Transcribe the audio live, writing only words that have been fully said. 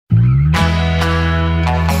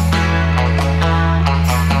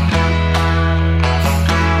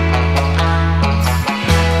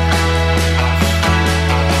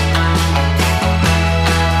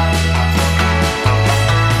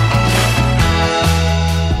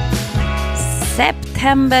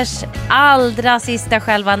Septembers allra sista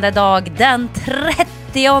skälvande dag, den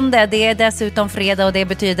 30:e. Det är dessutom fredag och det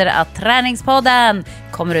betyder att Träningspodden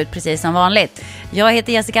kommer ut precis som vanligt. Jag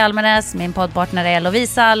heter Jessica Almenäs, min poddpartner är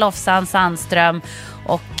Lovisa Lofsan Sandström.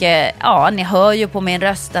 Och ja, ni hör ju på min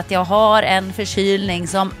röst att jag har en förkylning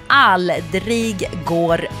som aldrig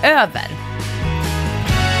går över.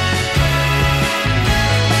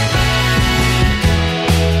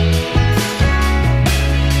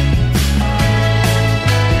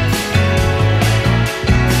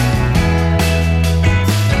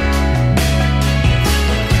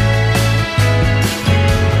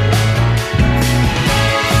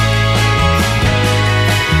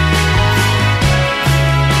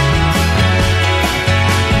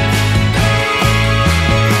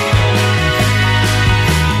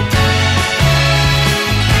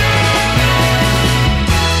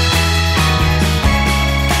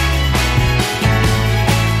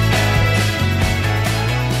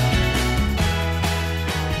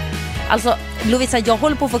 Alltså Lovisa, jag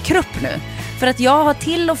håller på att få krupp nu. För att jag har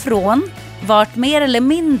till och från varit mer eller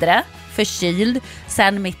mindre förkyld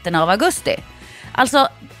sedan mitten av augusti. Alltså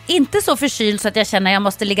inte så förkyld så att jag känner att jag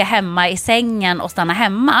måste ligga hemma i sängen och stanna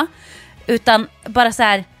hemma. Utan bara så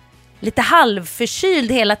här lite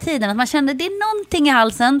halvförkyld hela tiden. Att man känner det är någonting i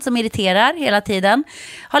halsen som irriterar hela tiden.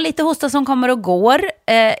 Har lite hosta som kommer och går.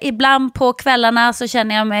 Ibland på kvällarna så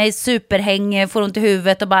känner jag mig superhängig, får ont i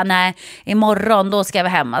huvudet och bara nej, imorgon då ska jag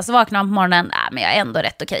vara hemma. Så vaknar man på morgonen, nej men jag är ändå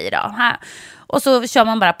rätt okej idag. Och så kör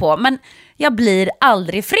man bara på. Men jag blir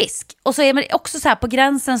aldrig frisk. Och så är man också så här på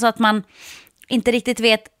gränsen så att man inte riktigt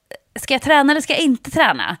vet, ska jag träna eller ska jag inte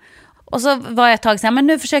träna? Och så var jag ett tag sen, men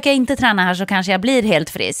nu försöker jag inte träna här så kanske jag blir helt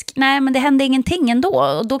frisk. Nej, men det hände ingenting ändå.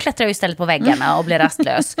 Och då klättrar jag istället på väggarna och blir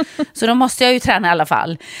rastlös. Så då måste jag ju träna i alla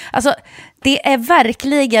fall. Alltså, det är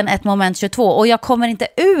verkligen ett moment 22. Och jag kommer inte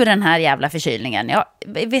ur den här jävla förkylningen. Jag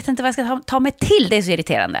vet inte vad jag ska ta mig till. Det är så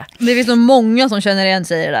irriterande. Det finns nog många som känner igen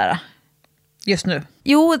sig i det där just nu.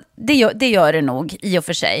 Jo, det gör det nog i och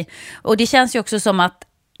för sig. Och det känns ju också som att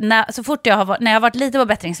så fort när jag har varit lite på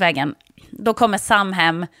bättringsvägen, då kommer Sam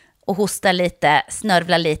hem och hosta lite,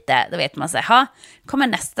 snörvla lite, då vet man så här, kommer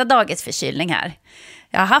nästa dagens förkylning här.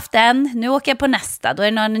 Jag har haft en, nu åker jag på nästa. Då är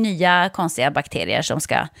det några nya konstiga bakterier som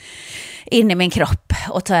ska in i min kropp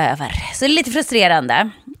och ta över. Så det är lite frustrerande.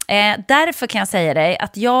 Därför kan jag säga dig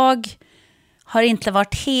att jag har inte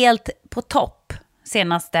varit helt på topp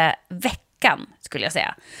senaste veckan, skulle jag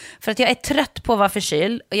säga. För att jag är trött på att vara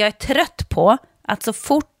förkyld och jag är trött på att så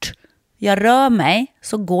fort jag rör mig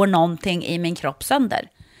så går någonting i min kropp sönder.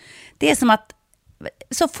 Det är som att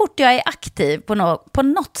så fort jag är aktiv på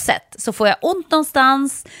något sätt så får jag ont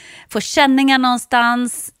någonstans, får känningar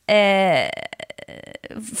någonstans,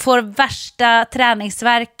 får värsta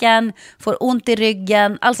träningsvärken, får ont i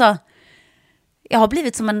ryggen. Alltså, jag har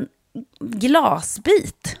blivit som en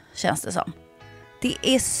glasbit, känns det som. Det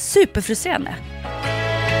är superfrustrerande.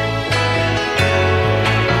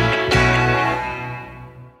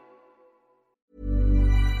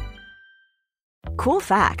 Cool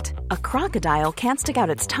fact, a crocodile can't stick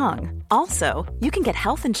out its tongue. Also, you can get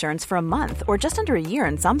health insurance for a month or just under a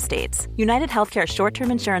year in some states. United Healthcare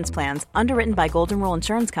short-term insurance plans, underwritten by Golden Rule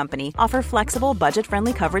Insurance Company, offer flexible,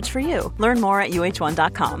 budget-friendly coverage for you. Learn more at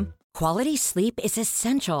uh1.com. Quality sleep is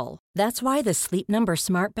essential. That's why the Sleep Number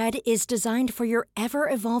Smart Bed is designed for your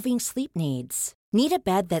ever-evolving sleep needs. Need a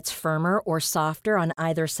bed that's firmer or softer on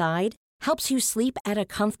either side? Helps you sleep at a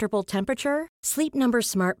comfortable temperature? Sleep Number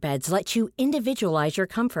Smart Beds let you individualize your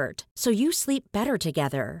comfort, so you sleep better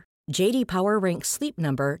together. JD Power ranks Sleep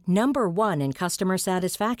Number #1 in customer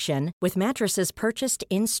satisfaction with mattresses purchased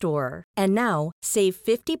in-store. And now, save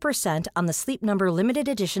 50% on the Sleep Number Limited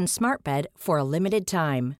Edition Smart Bed for a limited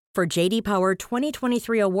time. For JD Power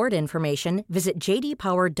 2023 award information, visit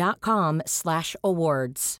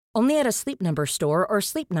jdpower.com/awards. Only at a Sleep Number store or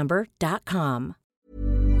sleepnumber.com.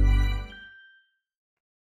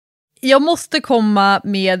 Jag måste komma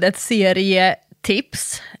med ett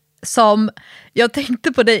serietips som jag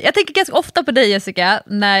tänkte på dig. Jag tänker ganska ofta på dig, Jessica,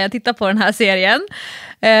 när jag tittar på den här serien.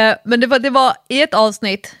 Men det var i ett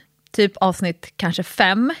avsnitt, typ avsnitt kanske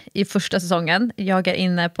 5 i första säsongen. Jag är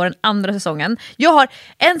inne på den andra säsongen. Jag har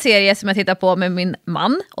en serie som jag tittar på med min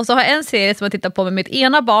man. Och så har jag en serie som jag tittar på med mitt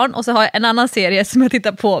ena barn. Och så har jag en annan serie som jag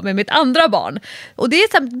tittar på med mitt andra barn. Och det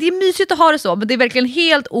är mysigt att ha det så. Men det är verkligen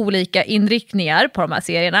helt olika inriktningar på de här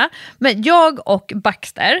serierna. Men jag och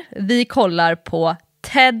Baxter, vi kollar på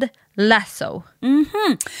Ted Lasso.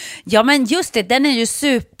 Ja, men just det, den är ju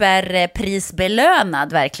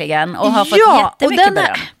superprisbelönad verkligen. Och har fått jättemycket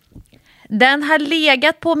beröm. Den har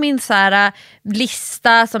legat på min så här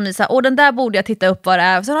lista som är så här, den där borde jag titta upp vad det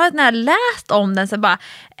är. Så har jag när jag läst om den så bara,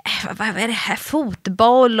 vad är det här,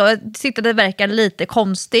 fotboll? Och jag tyckte det verkar lite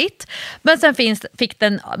konstigt. Men sen fick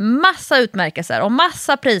den massa utmärkelser och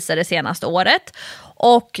massa priser det senaste året.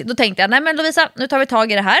 Och då tänkte jag, nej men Lovisa, nu tar vi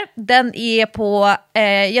tag i det här. Den är på,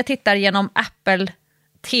 jag tittar genom Apple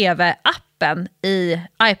TV-appen i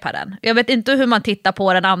iPaden. Jag vet inte hur man tittar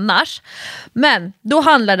på den annars. Men då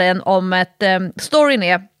handlar den om storyn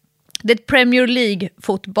är, det är ett Premier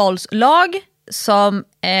League-fotbollslag som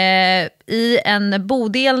i en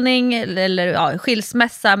bodelning eller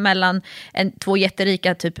skilsmässa mellan två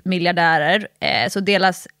jätterika typ miljardärer så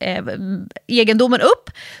delas egendomen upp.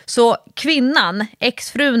 Så kvinnan,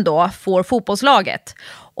 exfrun då, får fotbollslaget.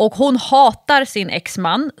 Och hon hatar sin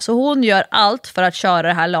exman, så hon gör allt för att köra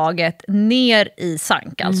det här laget ner i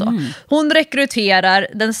sank. Alltså. Hon rekryterar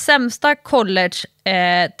den sämsta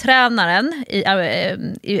college-tränaren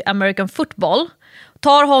i American football,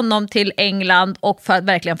 tar honom till England och för att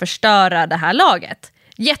verkligen förstöra det här laget.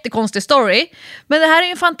 Jättekonstig story, men det här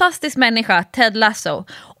är en fantastisk människa, Ted Lasso.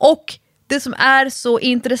 Och det som är så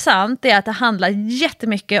intressant är att det handlar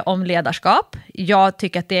jättemycket om ledarskap. Jag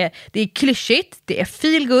tycker att det är klyschigt, det är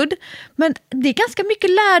feel good, men det är ganska mycket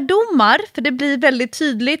lärdomar för det blir väldigt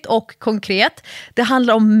tydligt och konkret. Det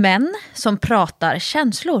handlar om män som pratar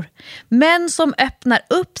känslor. Män som öppnar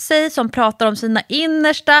upp sig, som pratar om sina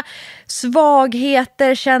innersta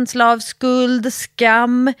svagheter, känsla av skuld,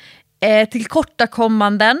 skam,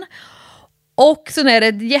 tillkortakommanden. Och så är det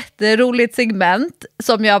ett jätteroligt segment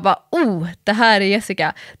som jag bara, det här är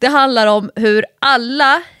Jessica. Det handlar om hur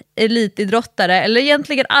alla elitidrottare, eller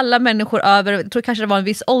egentligen alla människor över, jag tror kanske det var en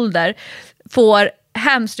viss ålder, får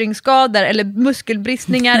hamstringskador eller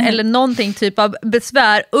muskelbristningar eller någonting typ av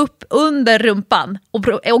besvär upp under rumpan.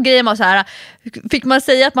 Och grejen var så här, fick man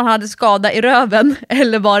säga att man hade skada i röven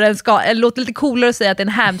eller var det en skada, eller låter lite coolare att säga att det är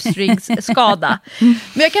en hamstringsskada. Men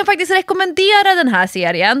jag kan faktiskt rekommendera den här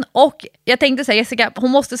serien, och jag tänkte säga Jessica,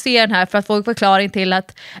 hon måste se den här för att få en förklaring till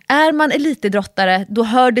att är man elitidrottare, då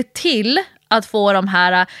hör det till att få de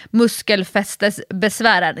här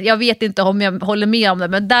muskelfästesbesvären. Jag vet inte om jag håller med om det,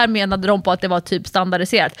 men där menade de på att det var typ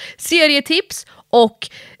standardiserat. Serietips och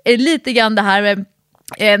lite grann det här med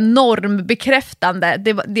normbekräftande.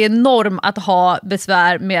 Det är norm att ha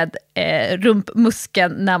besvär med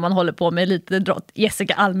rumpmuskeln när man håller på med elitidrott.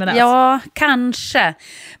 Jessica Almenäs. Ja, kanske.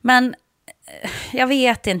 Men jag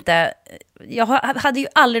vet inte. Jag hade ju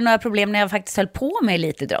aldrig några problem när jag faktiskt höll på med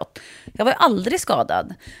elitidrott. Jag var ju aldrig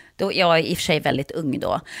skadad. Jag är i och för sig väldigt ung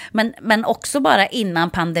då. Men också bara innan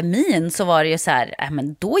pandemin så var det ju så här,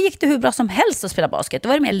 men då gick det hur bra som helst att spela basket. Då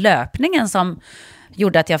var det mer löpningen som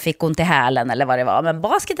gjorde att jag fick ont i hälen eller vad det var. Men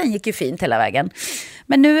basketen gick ju fint hela vägen.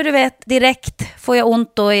 Men nu, du vet, direkt får jag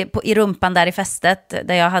ont då i rumpan där i fästet,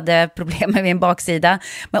 där jag hade problem med min baksida.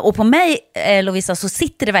 Och på mig, Lovisa, så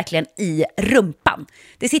sitter det verkligen i rumpan.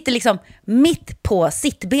 Det sitter liksom mitt på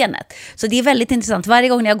sittbenet. Så det är väldigt intressant. Varje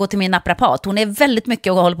gång jag går till min naprapat, hon är väldigt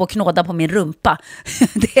mycket och håller på att knåda på min rumpa.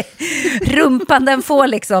 Rumpan, den får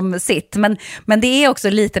liksom sitt. Men det är också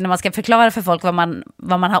lite när man ska förklara för folk vad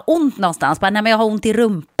man har ont någonstans. Bara, nej, men jag har ont i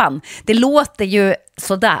rumpan. Det låter ju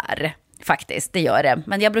sådär. Faktiskt, det gör det.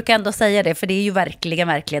 Men jag brukar ändå säga det, för det är ju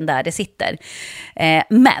verkligen där det sitter.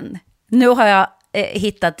 Men nu har jag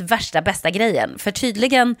hittat värsta bästa grejen. För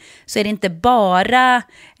tydligen så är det inte bara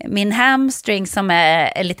min hamstring som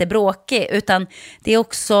är lite bråkig, utan det är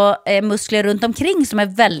också muskler runt omkring som är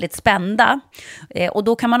väldigt spända. Och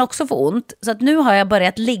då kan man också få ont. Så att nu har jag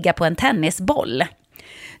börjat ligga på en tennisboll.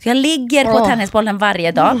 Så jag ligger på tennisbollen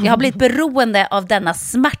varje dag. Jag har blivit beroende av denna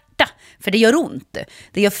smärta. För det gör ont.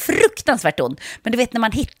 Det gör fruktansvärt ont. Men du vet, när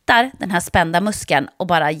man hittar den här spända muskeln och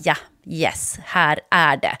bara, yes, här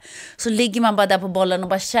är det. Så ligger man bara där på bollen och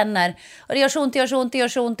bara känner, och det gör så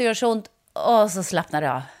ont. Och så slappnar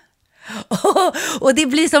det av. Och det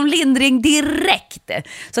blir som lindring direkt.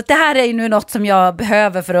 Så det här är ju nu något som jag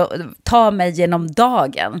behöver för att ta mig genom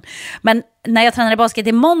dagen. Men när jag tränade basket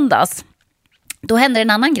i måndags, då hände en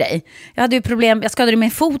annan grej. Jag hade ju problem, jag skadade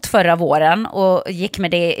min fot förra våren och gick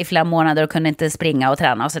med det i flera månader och kunde inte springa och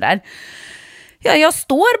träna och sådär. Ja, jag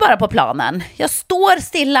står bara på planen. Jag står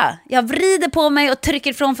stilla. Jag vrider på mig och trycker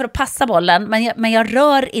ifrån för att passa bollen, men jag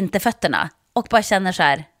rör inte fötterna. Och bara känner så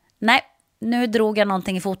här, nej, nu drog jag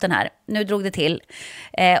någonting i foten här. Nu drog det till.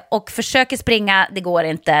 Och försöker springa, det går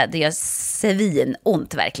inte. Det gör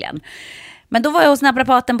svinont verkligen. Men då var jag hos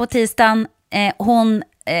naprapaten på tisdagen. Hon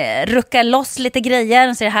ruckar loss lite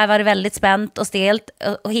grejer. Så det här var väldigt spänt och stelt.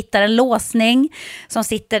 Och hittar en låsning som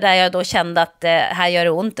sitter där jag då kände att här gör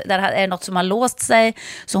det ont. Där är det något som har låst sig.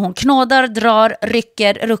 Så hon knådar, drar,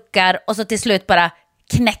 rycker, ruckar. Och så till slut bara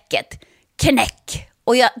knäck.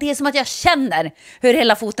 Och det är som att jag känner hur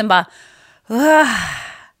hela foten bara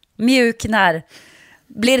mjuknar.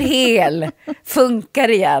 Blir hel, funkar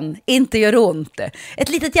igen, inte gör ont. Ett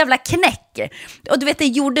litet jävla knäck. Och du vet, det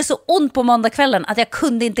gjorde så ont på måndagskvällen att jag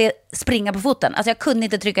kunde inte springa på foten. Alltså jag kunde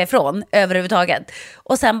inte trycka ifrån överhuvudtaget.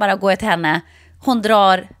 Och sen bara går jag till henne. Hon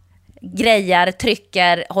drar, grejer,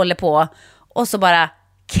 trycker, håller på. Och så bara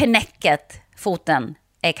knäcket, foten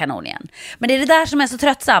är kanon igen. Men det är det där som är så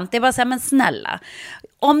tröttsamt. Det är bara så här, men snälla.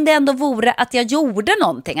 Om det ändå vore att jag gjorde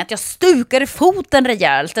någonting. Att jag stukade foten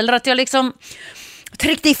rejält. Eller att jag liksom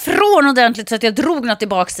tryckte ifrån ordentligt så att jag drog något i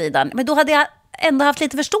baksidan. Men då hade jag ändå haft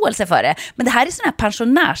lite förståelse för det. Men det här är såna här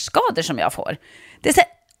pensionärsskador som jag får. Det är så här,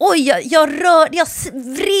 oj, jag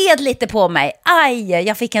vred lite på mig. Aj,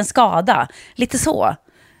 jag fick en skada. Lite så.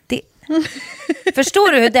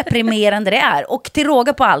 Förstår du hur deprimerande det är? Och till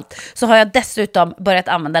råga på allt så har jag dessutom börjat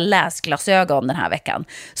använda läsglasögon den här veckan.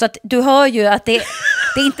 Så att du hör ju att det är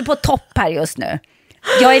inte på topp här just nu.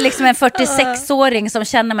 Jag är liksom en 46-åring som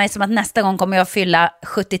känner mig som att nästa gång kommer jag fylla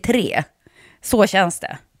 73. Så känns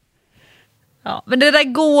det. Ja, men det där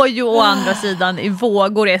går ju å andra sidan i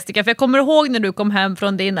vågor, Jessica. För jag kommer ihåg när du kom hem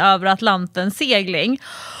från din över Atlanten-segling.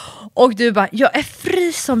 Och du bara, jag är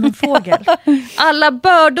fri som en fågel. Alla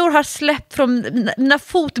bördor har släppt från, när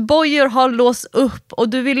fotbojor har låst upp. Och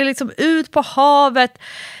du ville liksom ut på havet.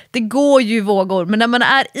 Det går ju i vågor. Men när man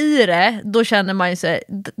är i det, då känner man ju sig,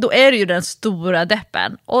 då är det ju den stora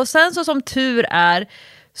deppen. Och sen så som tur är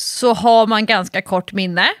så har man ganska kort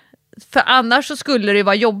minne. För annars så skulle det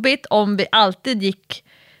vara jobbigt om vi alltid gick.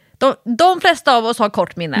 De flesta av oss har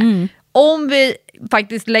kort minne. Om vi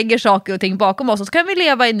faktiskt lägger saker och ting bakom oss så kan vi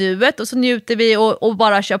leva i nuet och så njuter vi och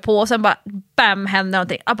bara kör på och sen bara bam händer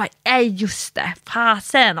någonting. Jag bara, just det,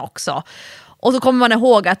 fasen också. Och så kommer man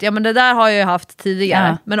ihåg att ja, men det där har jag ju haft tidigare.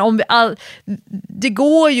 Ja. Men om vi det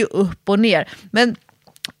går ju upp och ner. Men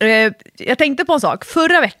jag tänkte på en sak.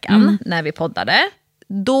 Förra veckan när vi poddade,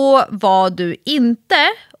 då var du inte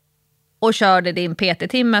och körde din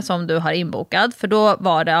PT-timme som du har inbokad. För då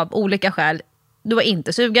var det av olika skäl. Du var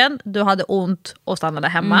inte sugen, du hade ont och stannade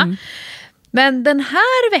hemma. Men den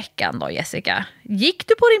här veckan då, Jessica, gick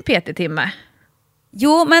du på din PT-timme?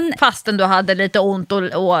 Jo, men fastän du hade lite ont och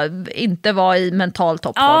inte var i mental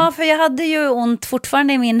toppform. Ja, för jag hade ju ont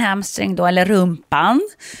fortfarande i min hamstring då, eller rumpan.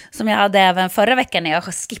 Som jag hade även förra veckan när jag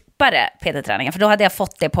skippade PT-träningen. För då hade jag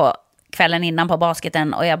fått det på kvällen innan på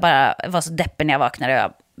basketen. Och jag bara var så deppig när jag vaknade och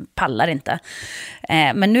jag pallar inte.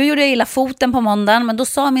 Men nu gjorde jag illa foten på måndagen. Men då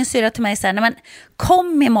sa min syra till mig så här, nej men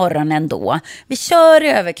kom imorgon ändå. Vi kör i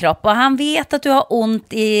överkropp och han vet att du har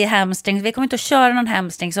ont i hamstring. Vi kommer inte att köra någon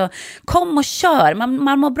hamstring, så kom och kör.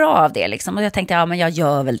 Man mår bra av det liksom. Och jag tänkte, ja men jag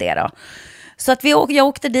gör väl det då. Så att jag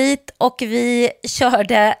åkte dit och vi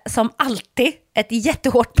körde som alltid ett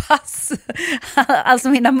jättehårt pass. Alltså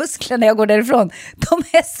mina muskler när jag går därifrån,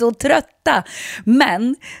 de är så trötta.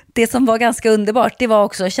 Men det som var ganska underbart, det var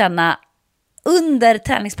också att känna under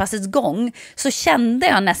träningspassets gång så kände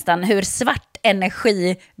jag nästan hur svart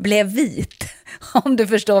energi blev vit. Om du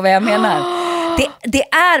förstår vad jag menar. Det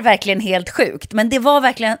är verkligen helt sjukt. Men det var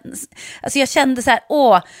verkligen, alltså jag kände så här,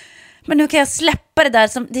 men nu kan jag släppa det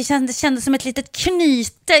där. Det kändes som ett litet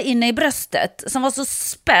knyte inne i bröstet som var så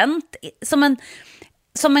spänt.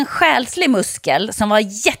 Som en själslig muskel som var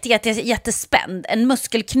jättespänd. En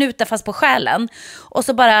muskelknuta fast på själen. Och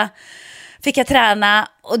så bara fick jag träna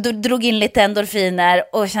och drog in lite endorfiner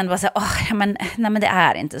och kände bara så här, nej men det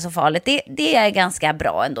är inte så farligt. Det är ganska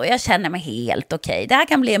bra ändå. Jag känner mig helt okej. Det här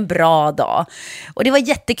kan bli en bra dag. Och det var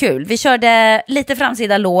jättekul. Vi körde lite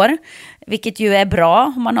framsida lår, vilket ju är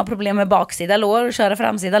bra om man har problem med baksida lår och köra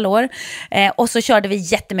framsida lår. Och så körde vi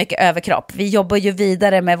jättemycket överkropp. Vi jobbar ju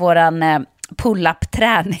vidare med våran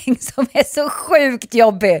pull-up-träning som är så sjukt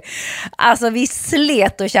jobbig. Alltså vi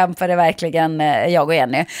slet och kämpade verkligen, jag och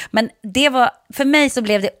Jenny. Men det var, för mig så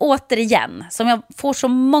blev det återigen, som jag får så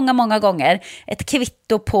många gånger, ett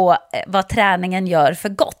kvitto på vad träningen gör för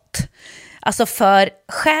gott. Alltså för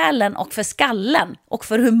själen och för skallen och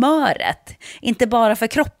för humöret. Inte bara för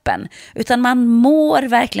kroppen, utan man mår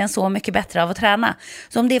verkligen så mycket bättre av att träna.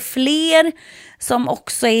 Så om det är fler som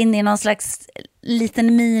också är inne i någon slags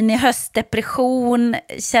liten mini-höstdepression,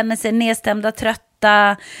 känner sig nedstämda,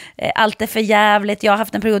 trötta, allt är för jävligt. Jag har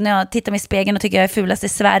haft en period när jag tittar mig i spegeln och tycker jag är fulast i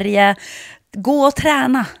Sverige. Gå och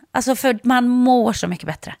träna, alltså för man mår så mycket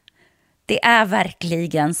bättre. Det är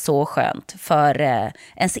verkligen så skönt för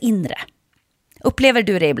ens inre. Upplever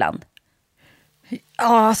du det ibland?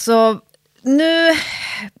 Ja, alltså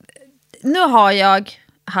nu har jag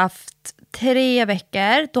haft 3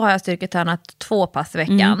 veckor, då har jag styrketränat 2 pass i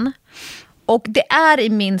veckan. Och det är i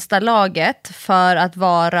minsta laget för att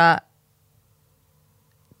vara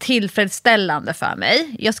tillfredsställande för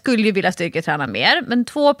mig. Jag skulle ju vilja styrketräna mer, men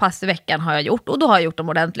 2 pass i veckan har jag gjort och då har jag gjort dem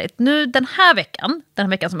ordentligt. Nu den här veckan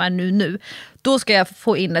som är nu, då ska jag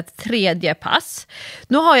få in ett 3:e pass.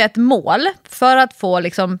 Nu har jag ett mål för att få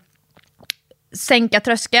liksom sänka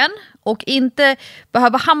tröskeln och inte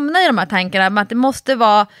behöva hamna i de här tankarna med att det måste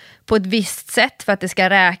vara på ett visst sätt för att det ska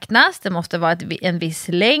räknas. Det måste vara en viss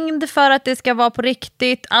längd för att det ska vara på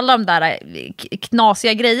riktigt. Alla de där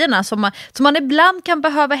knasiga grejerna som man ibland kan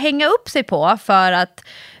behöva hänga upp sig på för att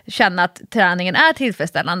känna att träningen är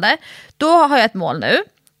tillfredsställande. Då har jag ett mål nu.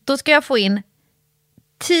 Då ska jag få in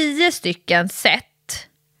 10 stycken set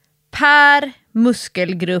per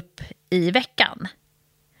muskelgrupp i veckan.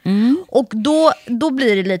 Och då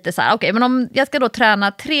blir det lite så här, okej, men om jag ska då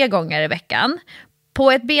träna 3 gånger i veckan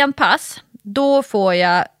på ett benpass, då får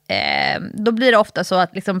jag då blir det ofta så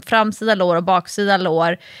att liksom framsida lår och baksida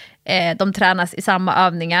lår de tränas i samma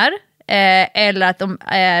övningar, eller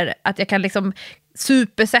att jag kan liksom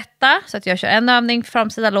supersätta så att jag kör en övning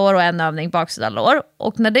framsida lår och en övning baksida lår,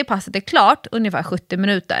 och när det passet är klart, ungefär 70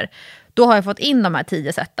 minuter, då har jag fått in de här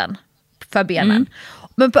 10 sätten för benen.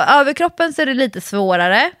 Men på överkroppen så är det lite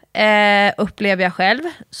svårare, upplever jag själv.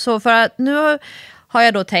 Så för att nu har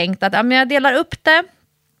jag då tänkt att jag delar upp det.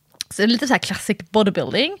 Så det är lite så här classic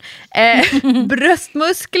bodybuilding.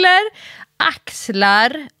 Bröstmuskler,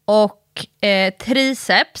 axlar och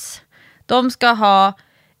triceps. De ska ha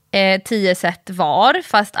 10 set var.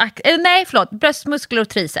 Fast bröstmuskler och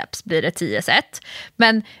triceps blir det 10 set.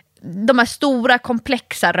 Men de här stora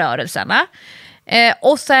komplexa rörelserna.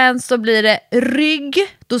 Och sen så blir det rygg.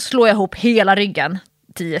 Då slår jag ihop hela ryggen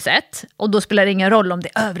 10 set. Och då spelar det ingen roll om det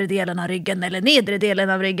är övre delen av ryggen eller nedre delen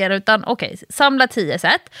av ryggen. Utan samla 10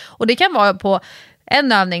 set. Och det kan vara på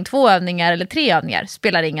en övning, 2 övningar eller 3 övningar.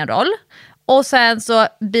 Spelar ingen roll. Och sen så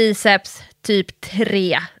biceps typ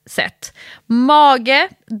 3 set. Mage,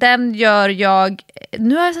 den gör jag...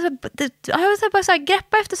 Nu har jag börjat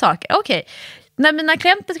greppa efter saker. Okej. När mina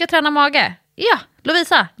klienter ska träna mage. Ja,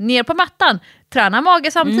 Lovisa, ner på mattan. Träna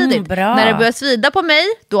mage samtidigt. När det börjar svida på mig,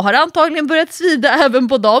 då har det antagligen börjat svida även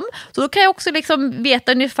på dem. Så då kan jag också liksom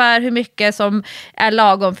veta ungefär hur mycket som är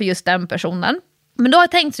lagom för just den personen. Men då har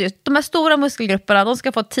jag tänkt så just, de här stora muskelgrupperna, de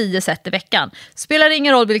ska få 10 set i veckan. Spelar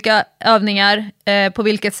ingen roll vilka övningar, på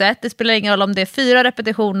vilket sätt. Det spelar ingen roll om det är 4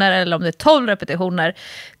 repetitioner eller om det är 12 repetitioner.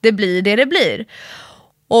 Det blir det blir.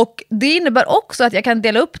 Och det innebär också att jag kan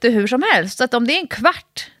dela upp det hur som helst. Så att om det är en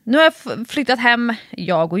kvart, nu har jag flyttat hem,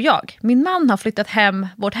 min man har flyttat hem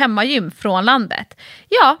vårt hemmagym från landet.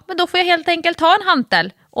 Ja, men då får jag helt enkelt ta en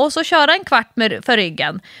hantel och så köra en kvart för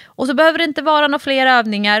ryggen. Och så behöver det inte vara några fler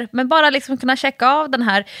övningar, men bara liksom kunna checka av den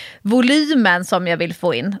här volymen som jag vill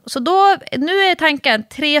få in. Så nu är tanken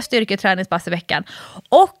 3 styrketräningspass i veckan.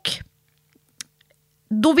 Och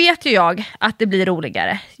då vet ju jag att det blir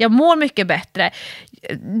roligare. Jag mår mycket bättre.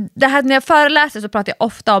 Det här, när jag föreläser så pratar jag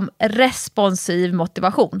ofta om responsiv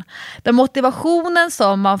motivation. Den motivationen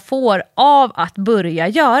som man får av att börja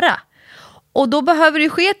göra. Och då behöver det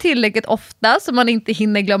ske tillräckligt ofta så man inte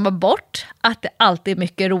hinner glömma bort att det alltid är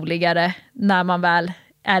mycket roligare när man väl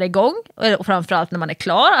är igång. Och framförallt när man är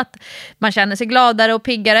klar. Att man känner sig gladare och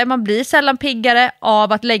piggare. Man blir sällan piggare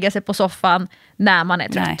av att lägga sig på soffan när man är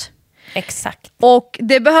trött. Nej. Exakt. Och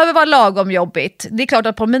det behöver vara lagom jobbigt. Det är klart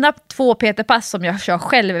att på mina 2 PT-pass som jag kör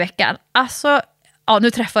själv i veckan, alltså, ja,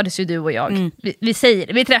 nu träffades ju du och jag.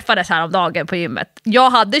 Vi träffades här om dagen på gymmet. Jag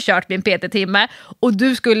hade kört min PT-timme och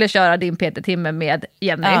du skulle köra din PT-timme med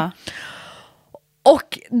Jenny. Ja.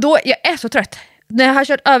 Och då, jag är så trött. När jag har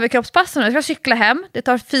kört överkroppspassen och jag ska cykla hem, det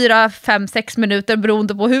tar 4, 5, 6 minuter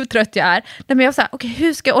beroende på hur trött jag är. Men jag säger, okej,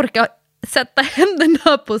 hur ska jag orka sätta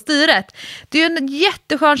händerna på styret? Det är ju en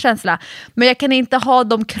jätteskön känsla, men jag kan inte ha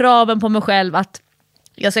de kraven på mig själv att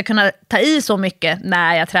jag ska kunna ta i så mycket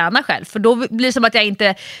när jag tränar själv, för då blir det som att jag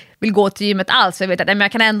inte vill gå till gymmet alls. Jag vet att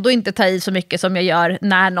jag kan ändå inte ta i så mycket som jag gör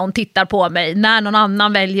när någon tittar på mig, när någon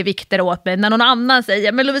annan väljer vikter åt mig, när någon annan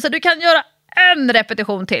säger, men Lovisa, du kan göra en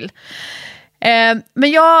repetition till.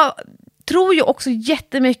 Men jag tror ju också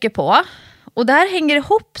jättemycket på, och det här hänger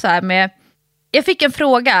ihop så här med, jag fick en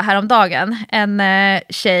fråga häromdagen, en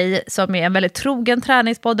tjej som är en väldigt trogen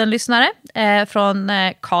Träningspodden-lyssnare från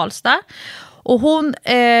Karlstad. Och hon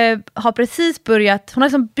har precis börjat, hon har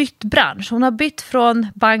liksom bytt bransch. Hon har bytt från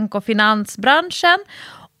bank- och finansbranschen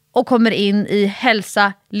och kommer in i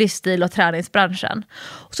hälsa, livsstil och träningsbranschen.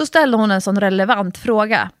 Och så ställde hon en sån relevant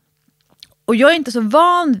fråga. Och jag är inte så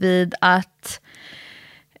van vid att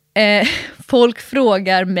folk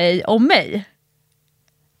frågar mig om mig.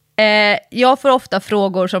 Jag får ofta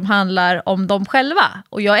frågor som handlar om dem själva.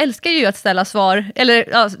 Och jag älskar ju att ställa svar,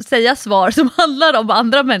 eller säga svar som handlar om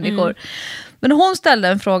andra människor. Men hon ställde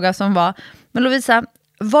en fråga som var: men Lovisa,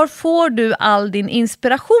 var får du all din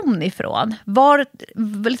inspiration ifrån?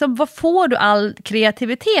 Var får du all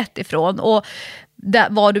kreativitet ifrån? Och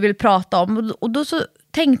vad du vill prata om? Och då så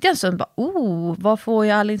tänkte jag så, var får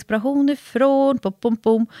jag all inspiration ifrån?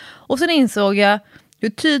 Och sen insåg jag hur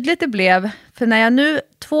tydligt det blev. För när jag nu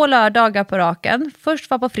 2 lördagar på raken, först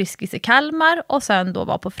var på Friskis i Kalmar och sen då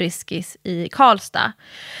var på Friskis i Karlstad.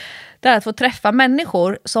 Där att få träffa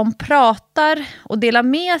människor som pratar och delar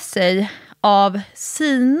med sig av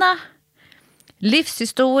sina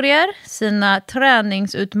livshistorier, sina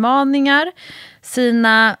träningsutmaningar,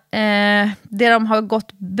 sina det de har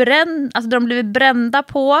gått alltså de blivit brända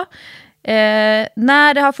på,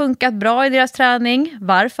 när det har funkat bra i deras träning,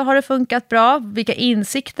 varför har det funkat bra, vilka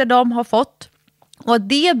insikter de har fått, och att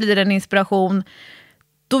det blir en inspiration.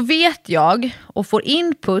 Då vet jag och får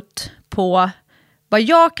input på vad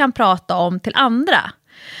jag kan prata om till andra.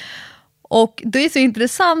 Och det är så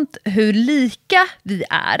intressant hur lika vi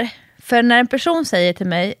är. För när en person säger till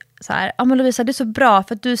mig så här: ja men Lovisa, det är så bra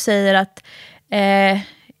för att du säger att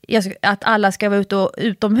att alla ska vara ute och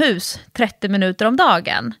utomhus 30 minuter om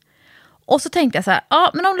dagen. Och så tänkte jag så här: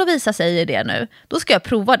 ja men om Lovisa säger det nu, då ska jag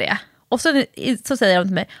prova det. Och så säger de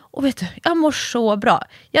till mig: och vet du, jag mår så bra.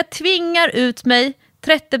 Jag tvingar ut mig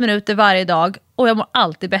 30 minuter varje dag och jag mår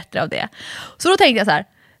alltid bättre av det. Så då tänkte jag så här: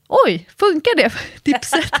 oj, funkar det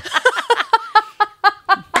tipset?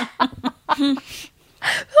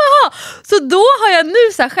 Så då har jag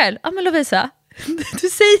nu så här själv: ja men Lovisa, du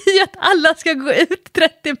säger ju att alla ska gå ut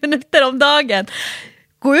 30 minuter om dagen.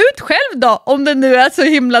 Gå ut själv då, om det nu är så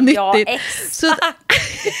himla nyttigt. Ja, exakt. Så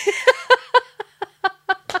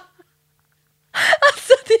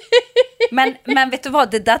alltså men vet du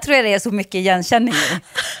vad, det där tror jag det är så mycket igenkänning i.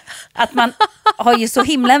 Att man har ju så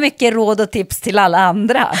himla mycket råd och tips till alla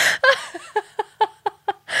andra.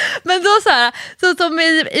 Men då så som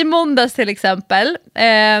i måndags till exempel,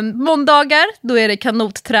 måndagar, då är det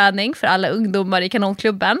kanotträning för alla ungdomar i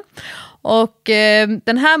kanotklubben. Och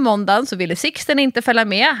den här måndagen så ville Sixten inte följa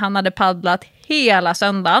med. Han hade paddlat hela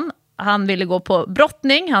söndagen. Han ville gå på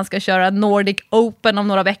brottning. Han ska köra Nordic Open om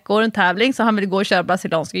några veckor, en tävling. Så han ville gå och köra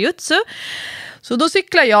brasiliansk jiu-jitsu. Så då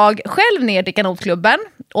cyklar jag själv ner till kanotklubben.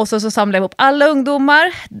 Och så samlar jag ihop alla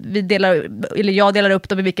ungdomar. Jag delar upp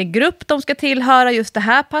dem i vilken grupp de ska tillhöra just det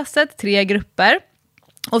här passet. 3 grupper.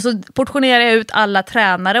 Och så portionerar jag ut alla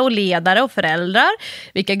tränare och ledare och föräldrar,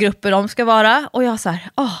 vilka grupper de ska vara. Och jag så här,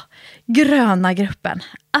 gröna gruppen.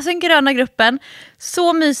 Alltså den gröna gruppen,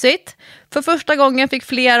 så mysigt. För första gången fick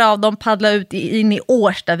flera av dem paddla ut in i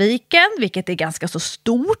Årstaviken, vilket är ganska så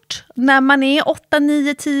stort när man är 8,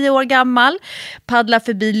 9, 10 år gammal. Paddla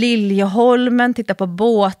förbi Liljeholmen, titta på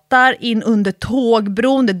båtar, in under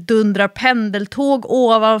tågbron, det dundrar pendeltåg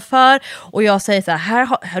ovanför. Och jag säger så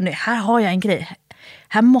här, här har jag en grej.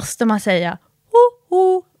 Här måste man säga ho,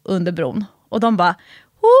 ho, under bron. Och de bara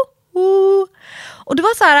ho, ho. Och det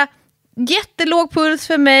var så här jättelåg puls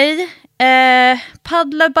för mig.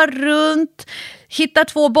 Paddlar bara runt. Hittar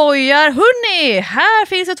 2 bojar. Hörrni, här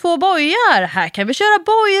finns det 2 bojar. Här kan vi köra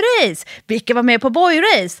bojrace. Vilka var med på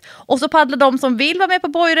bojrace? Och så paddlar de som vill vara med på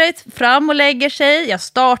bojrace fram och lägger sig. Jag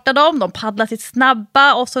startar dem. De paddlar sitt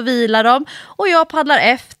snabba och så vilar de. Och jag paddlar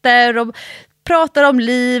efter och pratar om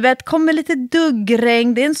livet, kommer lite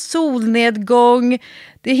duggregn, det är en solnedgång,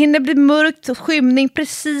 det hinner bli mörkt och skymning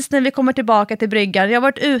precis när vi kommer tillbaka till bryggan. Jag har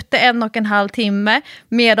varit ute 1,5 timme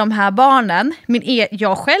med de här barnen.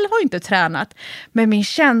 Jag själv har inte tränat, men min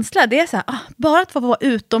känsla det är så här, bara att få vara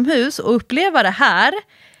utomhus och uppleva det här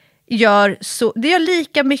det gör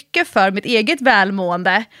lika mycket för mitt eget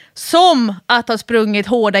välmående som att ha sprungit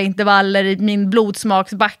hårda intervaller i min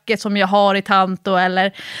blodsmaksbacke som jag har i Tanto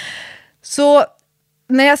eller. Så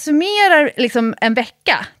när jag summerar liksom en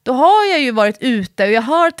vecka, då har jag ju varit ute och jag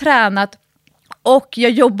har tränat och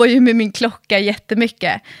jag jobbar ju med min klocka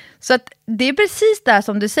jättemycket. Så att det är precis där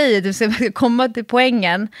som du säger, du ska komma till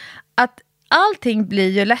poängen, att allting blir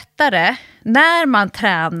ju lättare när man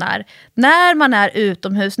tränar, när man är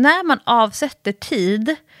utomhus, när man avsätter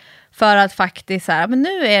tid för att faktiskt så här, men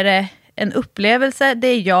nu är det en upplevelse, det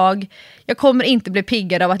är jag kommer inte bli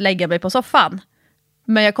piggare av att lägga mig på soffan.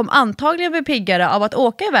 Men jag kommer antagligen bli piggare av att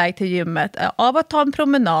åka iväg till gymmet, av att ta en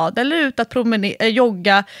promenad eller ut att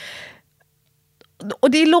jogga.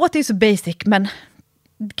 Och det låter ju så basic, men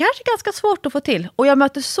kanske ganska svårt att få till. Och jag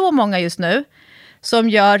möter så många just nu som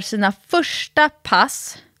gör sina första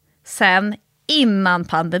pass sen innan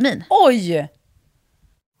pandemin. Oj!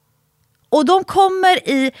 Och de kommer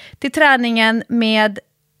till träningen med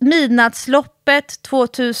Midnattsloppet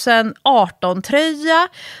 2018-tröja.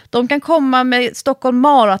 De kan komma med Stockholm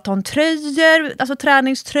Marathon-tröjor, alltså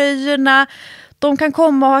träningströjorna. De kan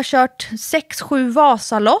komma och ha kört 6-7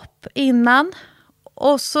 Vasalopp innan.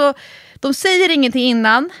 Och så, de säger ingenting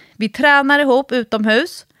innan. Vi tränar ihop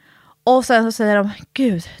utomhus. Och sen så säger de,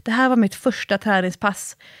 gud, det här var mitt första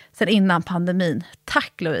träningspass sen innan pandemin.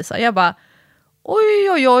 Tack Lovisa. Jag bara,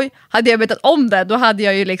 oj. Hade jag vetat om det, då hade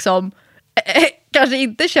jag ju liksom kanske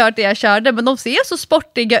inte kört det jag körde. Men de ser så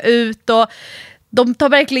sportiga ut och de tar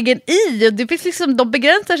verkligen i. Och det finns liksom, de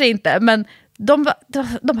begränsar sig inte. Men de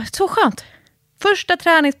är så skönt. Första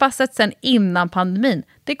träningspasset sen innan pandemin.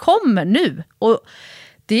 Det kommer nu. Och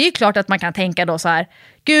det är ju klart att man kan tänka då så här,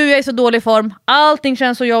 gud jag är så dålig form, allting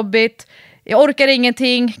känns så jobbigt, jag orkar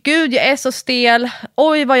ingenting, gud jag är så stel,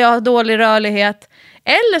 oj vad jag har dålig rörlighet.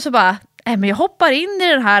 Eller så bara, men jag hoppar in i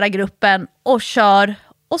den här gruppen och kör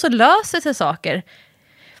och så löser sig saker.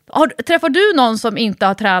 Träffar du någon som inte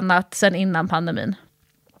har tränat sen innan pandemin?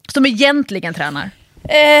 Som egentligen tränar?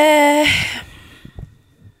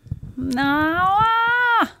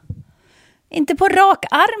 Inte på rak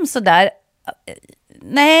arm sådär.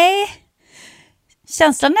 Nej.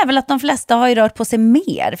 Känslan är väl att de flesta har ju rört på sig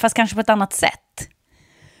mer, fast kanske på ett annat sätt.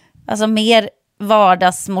 Alltså mer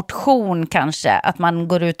vardagsmotion kanske, att man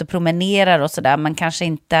går ut och promenerar och sådär, men kanske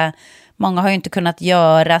inte, många har ju inte kunnat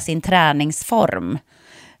göra sin träningsform.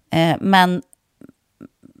 Men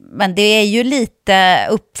det är ju lite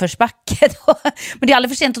uppförsbacke då. Men det är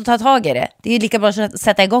aldrig för sent att ta tag i det. Det är ju lika bra att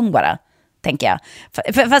sätta igång bara, tänker jag.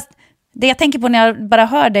 Fast det jag tänker på när jag bara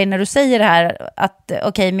hör dig när du säger det här, att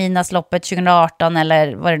okej, Midnattsloppet 2018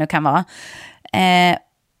 eller vad det nu kan vara.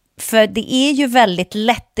 För det är ju väldigt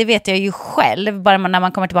lätt, det vet jag ju själv, bara när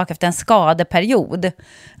man kommer tillbaka efter en skadeperiod,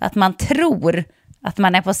 att man tror att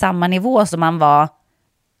man är på samma nivå som man var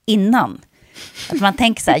innan. Att man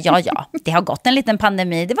tänker så här, ja, det har gått en liten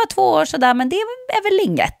pandemi, det var 2 år sådär, men det är väl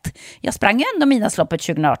inget. Jag sprang ju ändå Midnattsloppet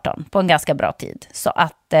 2018 på en ganska bra tid. Så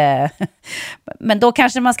att, men då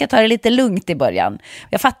kanske man ska ta det lite lugnt i början.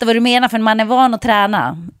 Jag fattar vad du menar, för när man är van att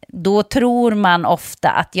träna, då tror man ofta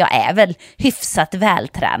att jag är väl hyfsat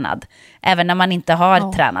vältränad. Även när man inte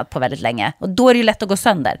har tränat på väldigt länge. Och då är det ju lätt att gå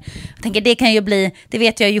sönder. Jag tänker, det kan ju bli, det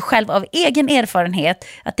vet jag ju själv av egen erfarenhet,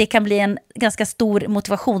 att det kan bli en ganska stor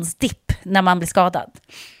motivationsdipp när man blir skadad.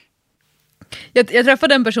 Jag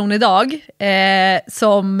träffade en person idag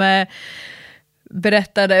som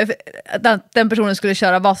berättade att den personen skulle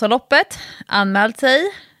köra Vasaloppet, anmält sig.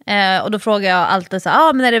 Och då frågar jag alltid så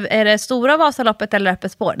här, men är det stora Vasaloppet eller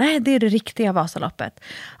öppet spår? Nej, det är det riktiga Vasaloppet.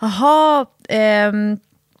 Jaha,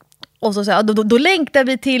 och så sa då längtar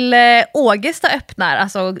vi till Ågesta öppnar,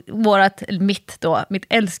 alltså mitt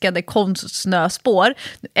älskade konstsnöspår.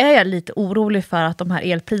 Nu är jag lite orolig för att de här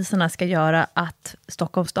elpriserna ska göra att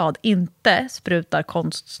Stockholms stad inte sprutar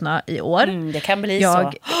konstsnö i år. Det kan bli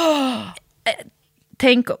så.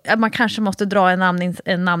 Tänk att man kanske måste dra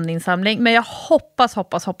en namninsamling, men jag hoppas.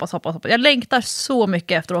 Jag längtar så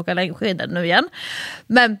mycket efter att åka längdskidor nu igen.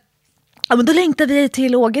 Men då längtar vi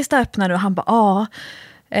till Ågesta öppnar nu, och han bara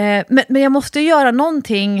men jag måste göra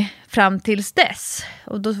någonting fram tills dess.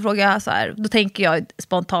 Och då frågar jag så här, då tänker jag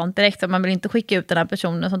spontant direkt att man vill inte skicka ut den här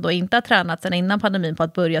personen som då inte har tränat sedan innan pandemin på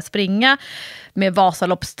att börja springa med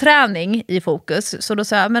Vasaloppsträning i fokus. Så då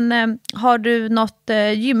säger jag, men har du något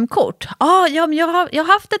gymkort? Ja, men jag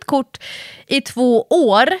har haft ett kort i 2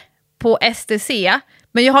 år på STC,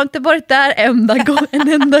 men jag har inte varit där en enda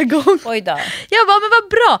gång. Oj då. Jag bara, men vad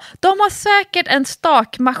bra. De har säkert en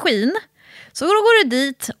stakmaskin. Så då går du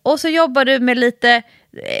dit och så jobbar du med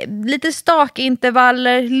lite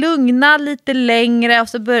stakintervaller, lugna lite längre, och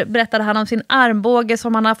så berättade han om sin armbåge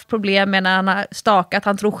som han har haft problem med när han har stakat.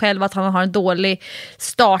 Han tror själv att han har en dålig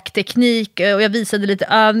stakteknik, och jag visade lite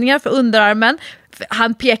övningar för underarmen.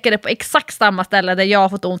 Han pekade på exakt samma ställe där jag har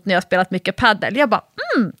fått ont när jag har spelat mycket paddel. Jag bara,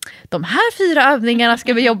 de här 4 övningarna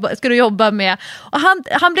ska du jobba med. Och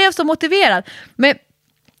han blev så motiverad. Men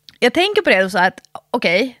jag tänker på det så att,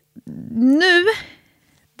 okej, nu,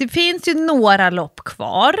 det finns ju några lopp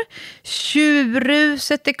kvar.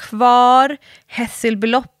 Tjurruset är kvar.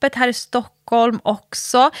 Hässelbyloppet här i Stockholm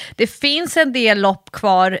också. Det finns en del lopp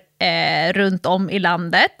kvar runt om i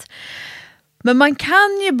landet. Men man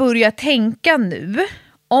kan ju börja tänka nu,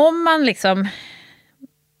 om man liksom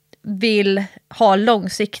vill ha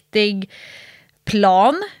långsiktig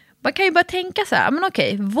plan. Man kan ju bara tänka så här, men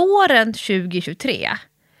okej, våren 2023.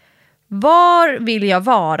 Var vill jag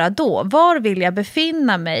vara då? Var vill jag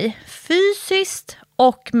befinna mig fysiskt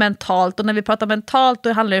och mentalt. Och när vi pratar mentalt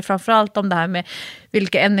då handlar det framförallt om det här med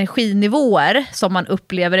vilka energinivåer som man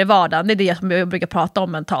upplever i vardagen. Det är det som jag brukar prata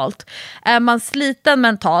om mentalt. Är man sliten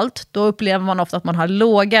mentalt, då upplever man ofta att man har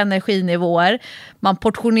låga energinivåer. Man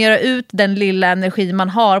portionerar ut den lilla energi man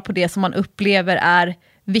har på det som man upplever är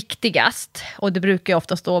viktigast. Och det brukar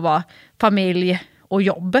oftast då vara familj och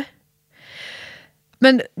jobb.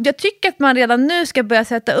 Men jag tycker att man redan nu ska börja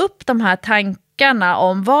sätta upp de här tankarna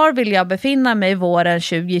om var vill jag befinna mig våren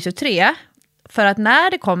 2023. För att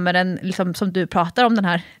när det kommer en, liksom, som du pratar om, den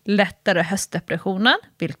här lättare höstdepressionen,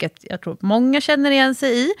 vilket jag tror många känner igen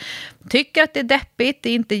sig i, tycker att det är deppigt, det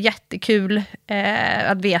är inte jättekul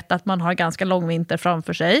att veta att man har ganska lång vinter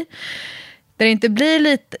framför sig. Där det inte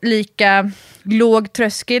blir lika låg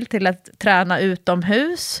tröskel till att träna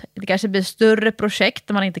utomhus. Det kanske blir större projekt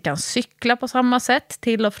där man inte kan cykla på samma sätt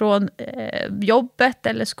till och från jobbet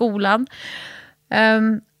eller skolan.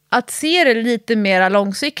 Att se det lite mer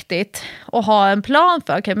långsiktigt och ha en plan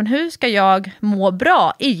för okay, men hur ska jag må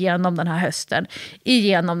bra igenom den här hösten,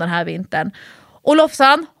 igenom den här vintern. Och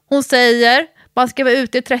Lofsan, hon säger man ska vara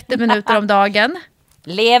ute i 30 minuter om dagen.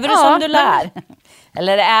 Lever du som du lär?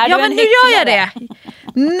 Eller är du en hycklare? Ja, men nu gör jag det.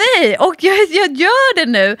 Nej, och jag gör det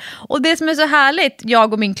nu. Och det som är så härligt,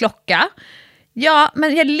 jag och min klocka. Ja,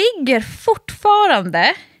 men jag ligger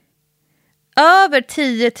fortfarande över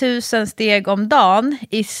 10 000 steg om dagen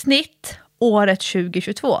i snitt året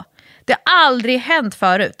 2022. Det har aldrig hänt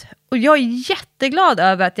förut. Och jag är jätteglad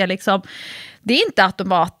över att jag liksom... Det är inte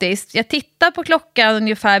automatiskt. Jag tittar på klockan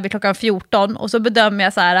ungefär vid klockan 14 och så bedömer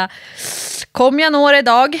jag så här, kommer jag nå det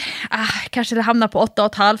idag? Kanske det hamnar på 8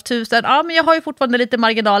 500. Ja, men jag har ju fortfarande lite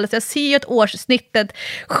marginaler så jag ser ju att årssnittet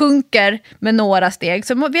sjunker med några steg.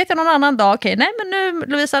 Så vet jag någon annan dag, okej, nej men nu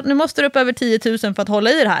Lovisa, nu måste du upp över 10 000 för att hålla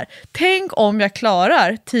i det här. Tänk om jag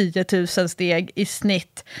klarar 10 000 steg i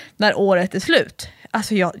snitt när året är slut.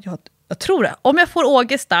 Alltså jag tror det. Om jag får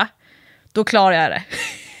Ågesta, då klarar jag det.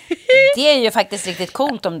 Det är ju faktiskt riktigt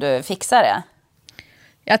coolt om du fixar det.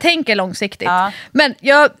 Jag tänker långsiktigt. Ja. Men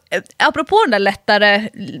apropå den där lättare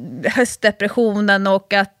höstdepressionen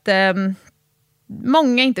och att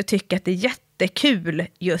många inte tycker att det är jättekul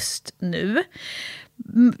just nu.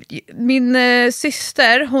 Min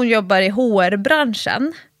syster, hon jobbar i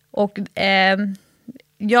HR-branschen. Och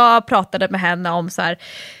jag pratade med henne om så här,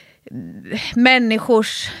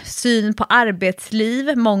 människors syn på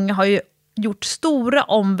arbetsliv. Många har ju gjort stora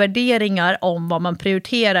omvärderingar om vad man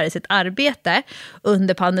prioriterar i sitt arbete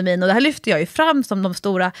under pandemin. Och det här lyfter jag ju fram som de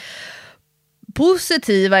stora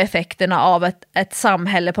positiva effekterna av ett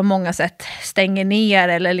samhälle på många sätt stänger ner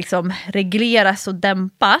eller liksom regleras och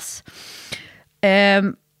dämpas.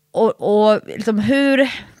 Och liksom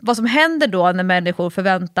vad som händer då när människor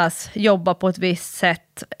förväntas jobba på ett visst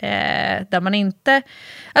sätt där man inte,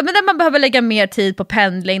 där man behöver lägga mer tid på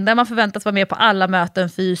pendling, där man förväntas vara med på alla möten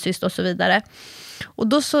fysiskt och så vidare. Och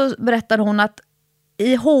då så berättar hon att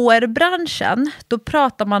i HR-branschen då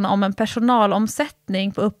pratar man om en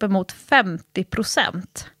personalomsättning på uppemot 50%.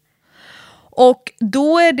 Och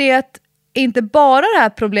då är det inte bara det här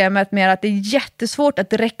problemet med att det är jättesvårt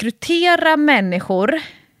att rekrytera människor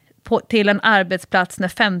till en arbetsplats när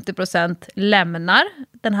 50% lämnar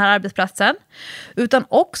den här arbetsplatsen, utan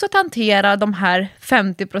också att hantera de här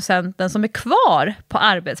 50% som är kvar på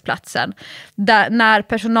arbetsplatsen när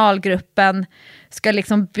personalgruppen ska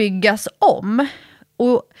liksom byggas om.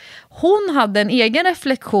 Och hon hade en egen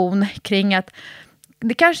reflektion kring att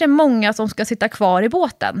det kanske är många som ska sitta kvar i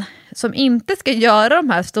båten, som inte ska göra de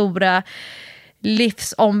här stora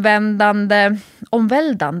livsomväldande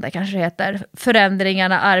kanske det heter,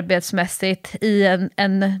 förändringarna arbetsmässigt i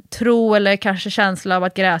en tro eller kanske känsla av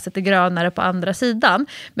att gräset är grönare på andra sidan.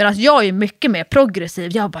 Medan jag är mycket mer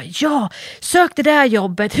progressiv. Jag bara, sök det där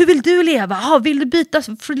jobbet. Hur vill du leva? Vill du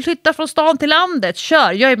flytta från stan till landet?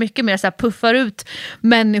 Kör. Jag är mycket mer så här, puffar ut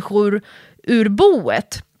människor ur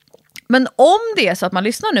boet. Men om det är så att man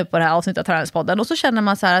lyssnar nu på det här avsnittet av Träningspodden och så känner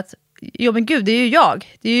man så här att jo men gud, det är ju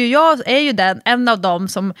jag. Jag är ju en av dem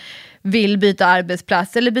som vill byta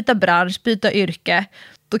arbetsplats eller byta bransch, byta yrke.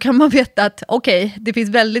 Då kan man veta att okej, det finns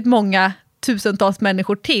väldigt många tusentals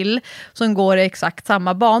människor till som går i exakt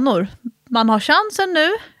samma banor. Man har chansen nu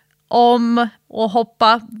om att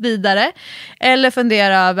hoppa vidare eller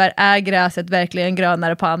fundera över, är gräset verkligen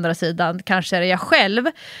grönare på andra sidan? Kanske är det jag själv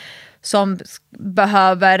som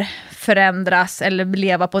behöver förändras eller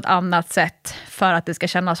leva på ett annat sätt för att det ska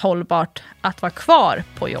kännas hållbart att vara kvar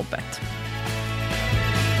på jobbet.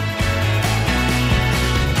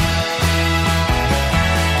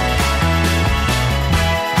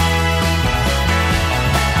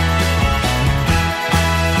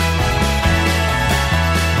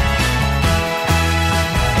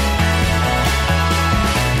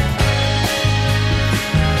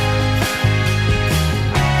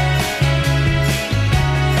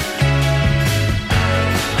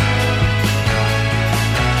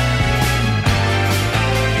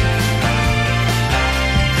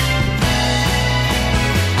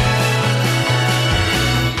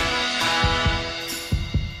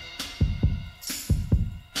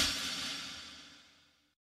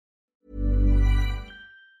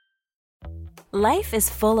 Life is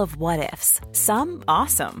full of what-ifs. Some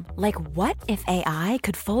awesome, like what if AI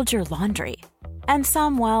could fold your laundry? And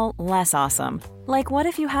some, well, less awesome, like what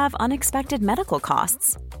if you have unexpected medical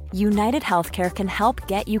costs? United Healthcare can help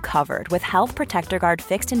get you covered with Health Protector Guard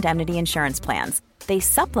fixed indemnity insurance plans. They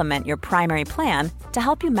supplement your primary plan to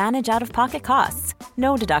help you manage out-of-pocket costs.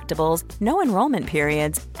 No deductibles, no enrollment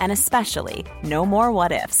periods, and especially no more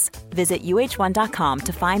what-ifs. Visit uh1.com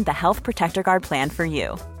to find the Health Protector Guard plan for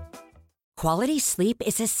you. Quality sleep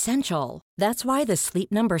is essential. That's why the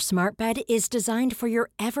Sleep Number Smart Bed is designed for your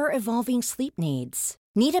ever-evolving sleep needs.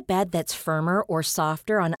 Need a bed that's firmer or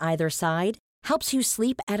softer on either side? Helps you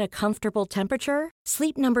sleep at a comfortable temperature?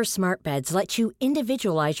 Sleep Number Smart Beds let you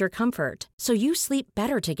individualize your comfort so you sleep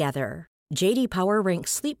better together. JD Power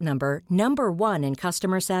ranks Sleep Number #1 in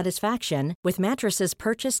customer satisfaction with mattresses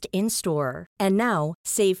purchased in-store. And now,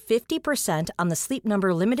 save 50% on the Sleep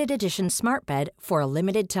Number Limited Edition Smart Bed for a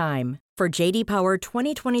limited time. For JD Power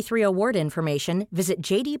 2023 award information, visit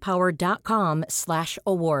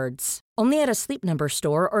jdpower.com/awards. Only at a Sleep Number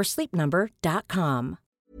store or sleepnumber.com.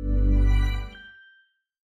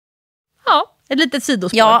 Ja, ett litet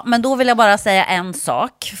sidospår. Ja, men då vill jag bara säga en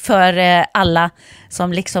sak för alla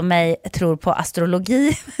som liksom mig tror på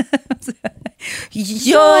astrologi.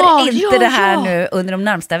 Gör inte det här nu under de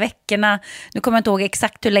närmsta veckorna. Nu kommer jag inte ihåg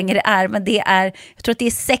exakt hur länge det är, men det är, jag tror att det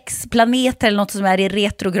är 6 planeter eller något som är i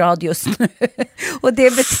retrograd just nu. Och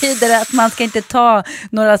det betyder att man ska inte ta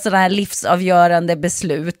några sådana här livsavgörande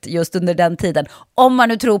beslut just under den tiden. Om man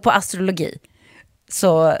nu tror på astrologi.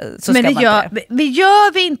 Så ska men man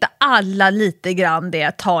gör vi inte alla lite grann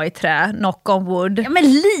det, ta i trä, knock on wood? Ja,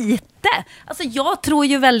 men lite. Alltså jag tror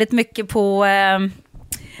ju väldigt mycket på,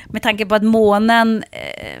 med tanke på att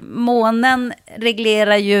månen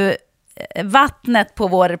reglerar ju vattnet på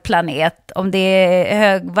vår planet, om det är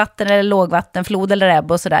högvatten eller lågvatten, flod eller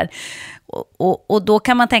ebb och sådär. Och då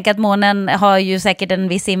kan man tänka att månen har ju säkert en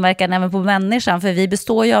viss inverkan även på människan, för vi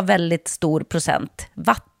består ju av väldigt stor procent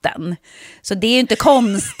vatten. Så det är ju inte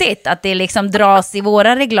konstigt att det liksom dras i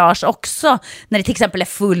våra reglage också när det till exempel är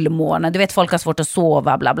fullmåne. Du vet, folk har svårt att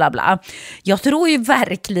sova, bla bla bla. Jag tror ju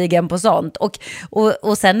verkligen på sånt.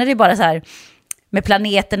 Och sen är det bara så här, med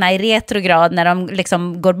planeterna i retrograd när de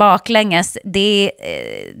liksom går baklänges,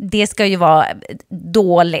 det ska ju vara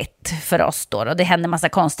dåligt för oss då. Och det händer massa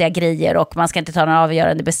konstiga grejer och man ska inte ta några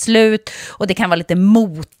avgörande beslut och det kan vara lite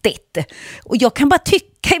motigt. Och jag kan bara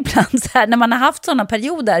tycka ibland så här, när man har haft sådana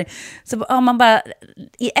perioder så har man bara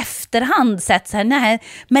i efterhand sett så här, nej,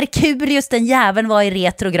 Merkurius den jäveln var i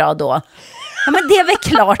retrograd då. Ja, men det är väl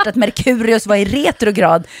klart att Merkurius var i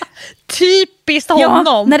retrograd. Typiskt honom.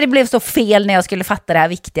 Ja, när det blev så fel när jag skulle fatta det här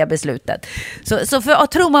viktiga beslutet. Så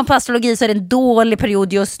tror man på astrologi så är det en dålig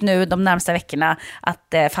period just nu de närmsta veckorna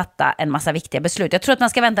att fatta en massa viktiga beslut. Jag tror att man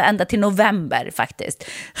ska vänta ända till november faktiskt.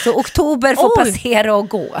 Så oktober får passera och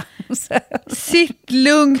gå. Sitt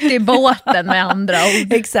lugnt i båten med andra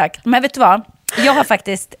ord. Exakt. Men vet du vad? Jag har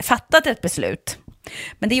faktiskt fattat ett beslut.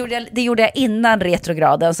 Men det gjorde jag innan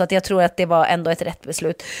retrograden, så att jag tror att det var ändå ett rätt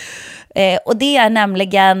beslut. Och det är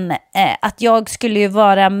nämligen att jag skulle ju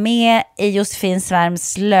vara med i Josefin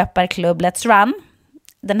Svärms löparklubb Let's Run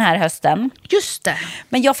den här hösten. Just det.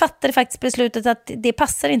 Men jag fattade faktiskt beslutet att det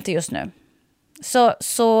passar inte just nu.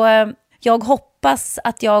 Så jag hoppas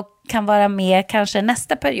att jag kan vara med kanske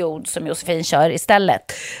nästa period som Josefin kör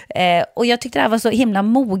istället. Och jag tyckte det här var så himla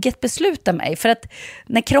moget beslut av mig. För att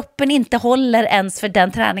när kroppen inte håller ens för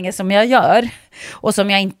den träningen som jag gör och som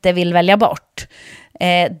jag inte vill välja bort,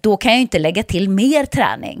 då kan jag inte lägga till mer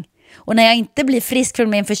träning. Och när jag inte blir frisk från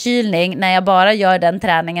min förkylning, när jag bara gör den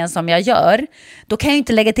träningen som jag gör, då kan jag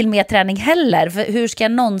inte lägga till mer träning heller. För hur ska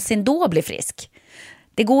jag någonsin då bli frisk?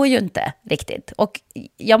 Det går ju inte riktigt. Och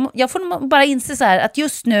jag får bara inse så här att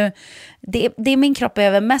just nu, det min kropp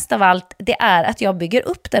behöver mest av allt, det är att jag bygger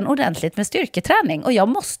upp den ordentligt med styrketräning. Och jag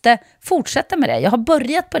måste fortsätta med det. Jag har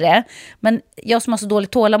börjat på det, men jag som har så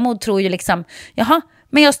dåligt tålamod tror ju liksom, jaha,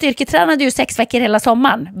 men jag styrketränade ju 6 veckor hela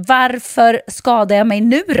sommaren. Varför skadar jag mig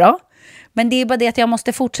nu då? Men det är bara det att jag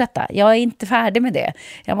måste fortsätta. Jag är inte färdig med det.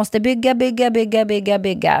 Jag måste bygga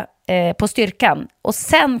på styrkan. Och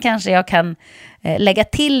sen kanske jag kan lägga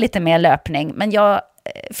till lite mer löpning. Men jag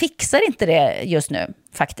fixar inte det just nu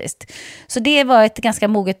faktiskt. Så det var ett ganska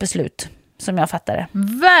moget beslut som jag fattade.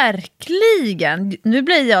 Verkligen! Nu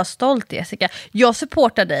blir jag stolt, Jessica. Jag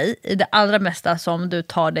supportar dig i det allra mesta som du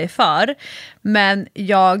tar dig för. Men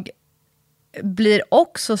jag blir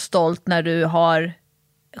också stolt när du har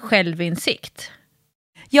självinsikt.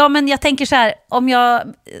 Ja, men jag tänker så här, om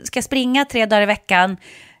jag ska springa 3 dagar i veckan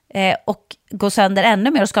och gå sönder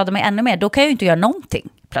ännu mer och skada mig ännu mer, då kan jag ju inte göra någonting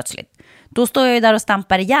plötsligt. då står jag ju där och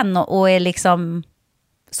stampar igen och är liksom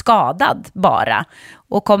skadad bara.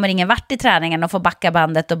 Och kommer ingen vart i träningen och får backa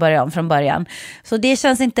bandet och börja om från början. Så det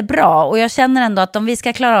känns inte bra. Och jag känner ändå att om vi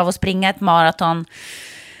ska klara av att springa ett maraton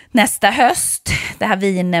nästa höst, det här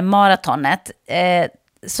Wien-maratonet,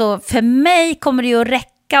 så för mig kommer det ju att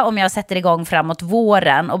räcka om jag sätter igång framåt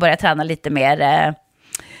våren och börjar träna lite mer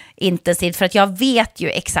intensivt, för att jag vet ju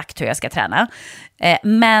exakt hur jag ska träna.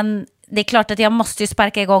 Men det är klart att jag måste ju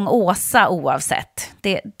sparka igång Åsa oavsett.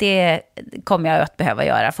 Det kommer jag att behöva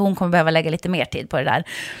göra, för hon kommer behöva lägga lite mer tid på det där.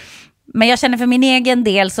 Men jag känner för min egen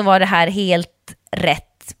del så var det här helt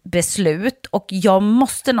rätt beslut, och jag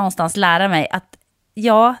måste någonstans lära mig att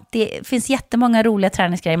ja, det finns jättemånga roliga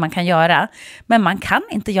träningsgrejer man kan göra, men man kan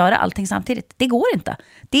inte göra allting samtidigt. Det går inte.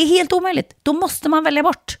 Det är helt omöjligt. Då måste man välja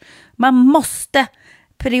bort. Man måste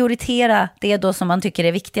prioritera det då som man tycker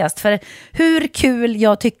är viktigast. För hur kul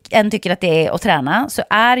jag än tycker att det är att träna, så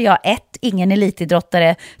är jag 1, ingen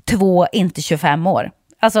elitidrottare, 2, inte 25 år.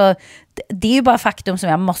 Alltså, det är ju bara faktum som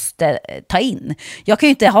jag måste ta in. Jag kan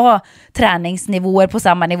ju inte ha träningsnivåer på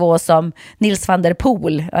samma nivå som Nils van der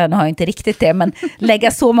Poel. Nu har jag inte riktigt det, men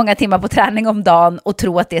lägga så många timmar på träning om dagen och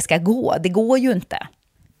tro att det ska gå. Det går ju inte.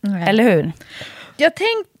 Nej. Eller hur? Jag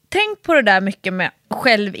tänk på det där mycket med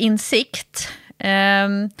självinsikt.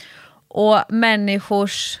 Och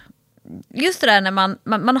människors, just det där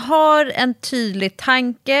när man har en tydlig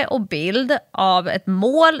tanke och bild av ett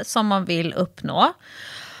mål som man vill uppnå,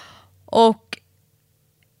 och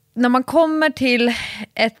när man kommer till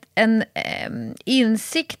en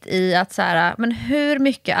insikt i att så här, men hur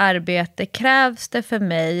mycket arbete krävs det för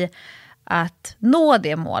mig att nå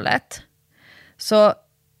det målet, så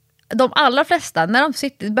de allra flesta, när de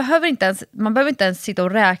sitter, man behöver inte ens sitta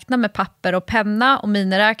och räkna med papper och penna och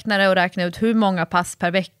miniräknare och räkna ut hur många pass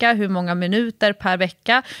per vecka, hur många minuter per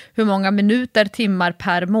vecka, hur många minuter, timmar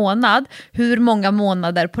per månad, hur många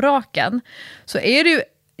månader på raken. Så är det ju,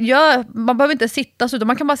 man behöver inte sitta så, utan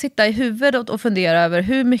man kan bara sitta i huvudet och fundera över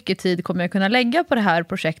hur mycket tid kommer jag kunna lägga på det här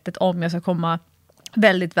projektet om jag ska komma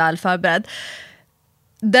väldigt väl förberedd.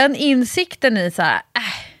 Den insikten i så här,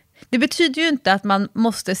 det betyder ju inte att man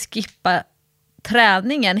måste skippa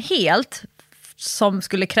träningen helt som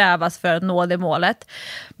skulle krävas för att nå det målet.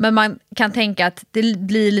 Men man kan tänka att det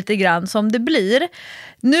blir lite grann som det blir.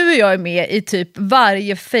 Nu är jag med i typ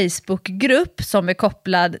varje Facebookgrupp som är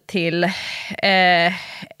kopplad till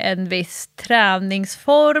en viss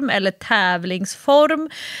träningsform eller tävlingsform.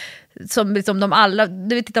 Som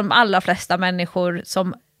de allra flesta människor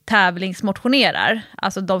som tävlingsmotionerar.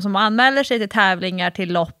 Alltså de som anmäler sig till tävlingar,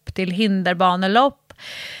 till lopp, till hinderbanelopp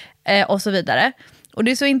och så vidare. Och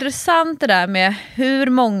det är så intressant det där med hur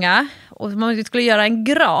många, och om man skulle göra en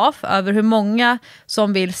graf över hur många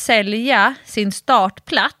som vill sälja sin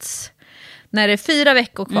startplats när det är 4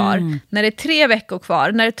 veckor kvar, när det är 3 veckor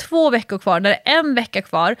kvar, när det är 2 veckor kvar, när det är 1 vecka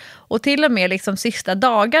kvar, och till och med liksom sista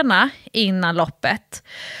dagarna innan loppet.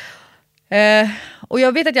 Och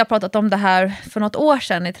jag vet att jag har pratat om det här för något år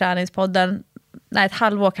sedan i träningspodden, ett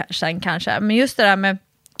halvår sedan kanske, men just det där med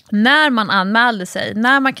när man anmälde sig,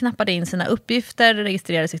 när man knappade in sina uppgifter,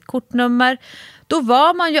 registrerade sitt kortnummer, då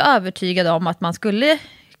var man ju övertygad om att man skulle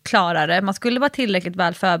klara det, man skulle vara tillräckligt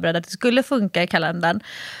väl förberedd, att det skulle funka i kalendern.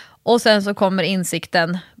 Och sen så kommer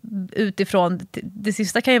insikten utifrån, det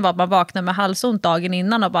sista kan ju vara att man vaknar med halsont dagen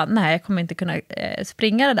innan och bara, nej, jag kommer inte kunna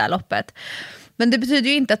springa det där loppet. Men det betyder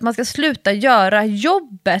ju inte att man ska sluta göra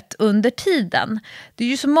jobbet under tiden. Det är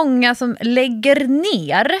ju så många som lägger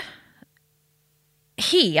ner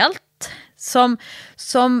helt,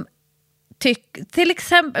 som till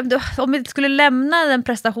exempel, om vi skulle lämna den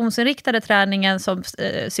prestationsinriktade träningen som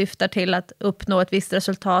syftar till att uppnå ett visst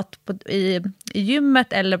resultat i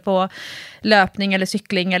gymmet eller på löpning eller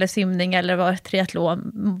cykling eller simning eller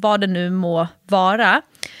triathlon, vad det nu må vara.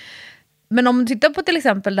 Men om du tittar på till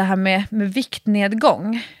exempel det här med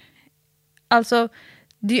viktnedgång. Alltså,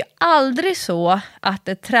 det är ju aldrig så att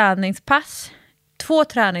ett träningspass, 2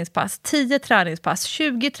 träningspass, 10 träningspass,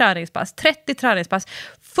 20 träningspass, 30 träningspass,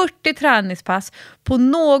 40 träningspass på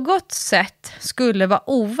något sätt skulle vara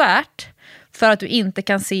ovärt för att du inte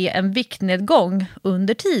kan se en viktnedgång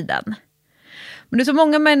under tiden. Men det är så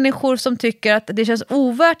många människor som tycker att det känns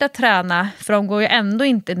ovärt att träna, för de går ju ändå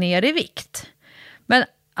inte ner i vikt. Men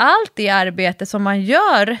allt det arbete som man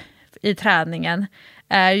gör i träningen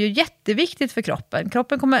är ju jätteviktigt för kroppen.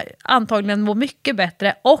 Kroppen kommer antagligen må mycket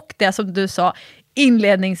bättre, och det som du sa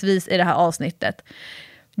inledningsvis i det här avsnittet,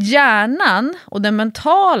 hjärnan och den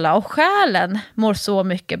mentala och själen mår så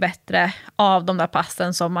mycket bättre av de där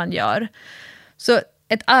passen som man gör. Så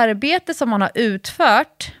ett arbete som man har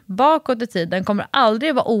utfört bakåt i tiden kommer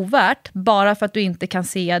aldrig vara ovärt bara för att du inte kan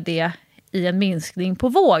se det i en minskning på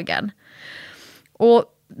vågen. Och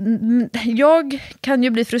jag kan ju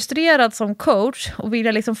bli frustrerad som coach och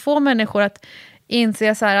vilja liksom få människor att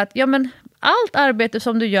inse så här att ja, men allt arbete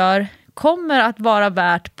som du gör kommer att vara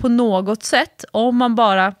värt på något sätt om man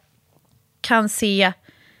bara kan se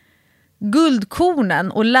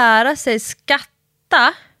guldkornen och lära sig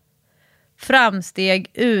skatta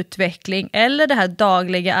framsteg, utveckling eller det här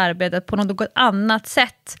dagliga arbetet på något annat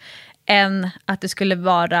sätt än att det skulle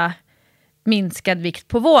vara minskad vikt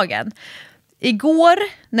på vågen. Igår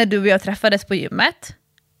när du och jag träffades på gymmet,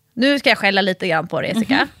 nu ska jag skälla lite grann på dig,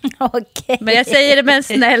 Jessica. Okay. Men jag säger det med en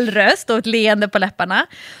snäll röst och ett leende på läpparna.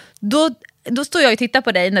 Då står jag och tittar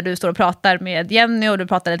på dig när du står och pratar med Jenny och du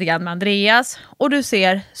pratar lite grann med Andreas. Och du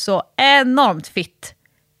ser så enormt fit,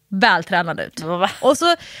 vältränad ut. Och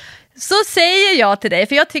så säger jag till dig,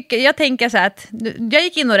 för jag tänker så här att jag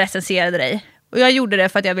gick in och recenserade dig. Och jag gjorde det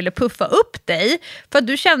för att jag ville puffa upp dig. För att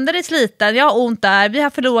du kände dig sliten, jag har ont där, vi har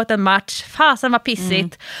förlorat en match, fasen var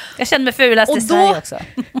pissigt. Jag kände mig fulast i Sverige också.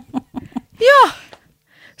 Ja,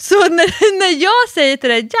 så när jag säger till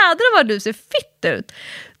dig, jädrar vad du ser fit ut.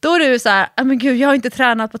 Då är du så här, men gud, jag har inte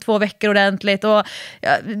tränat på 2 veckor ordentligt. Och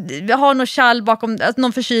jag har någon kall bakom,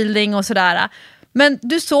 någon förkylning och sådär. Men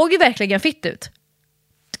du såg ju verkligen fit ut.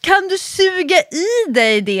 Kan du suga i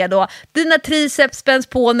dig det då? Dina triceps spänns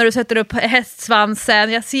på när du sätter upp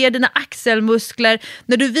hästsvansen. Jag ser dina axelmuskler.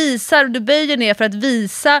 När du visar, du böjer ner för att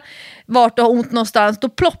visa vart du har ont någonstans. Då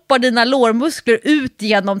ploppar dina lårmuskler ut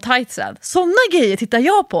genom tightsen. Sådana grejer tittar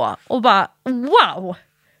jag på. Och bara, wow!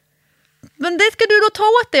 Men det ska du då ta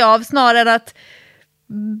åt dig av snarare än att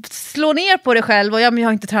slå ner på dig själv. Och ja, men jag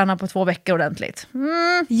har inte tränat på 2 veckor ordentligt.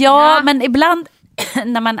 Ja, men ibland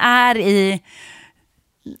när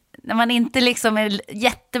man inte liksom är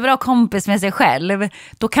jättebra kompis med sig själv,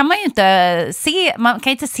 då kan man ju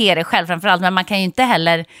inte se det själv framförallt, men man kan ju inte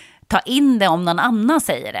heller ta in det om någon annan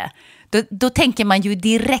säger det. Då tänker man ju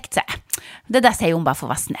direkt så här, det där säger hon bara för att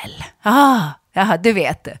vara snäll. Ja, du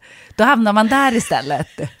vet. Då hamnar man där istället.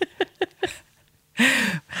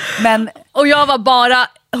 Och jag var bara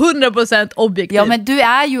 100% objektiv. Ja, men du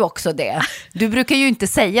är ju också det. Du brukar ju inte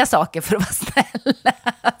säga saker för att vara snäll.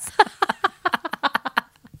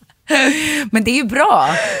 Men det är ju bra.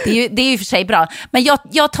 Det är ju för sig bra. Men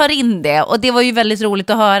jag tar in det. Och det var ju väldigt roligt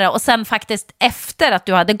att höra. Och sen faktiskt efter att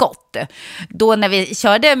du hade gått, då när vi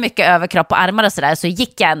körde mycket överkropp och armar och sådär, så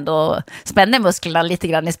gick jag ändå och spände musklerna lite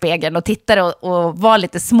grann i spegeln och tittade och var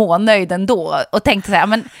lite smånöjd ändå. Och tänkte så här,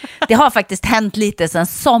 men det har faktiskt hänt lite sen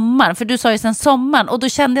sommaren. För du sa ju sen sommaren. Och då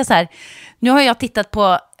kände jag så här, nu har jag tittat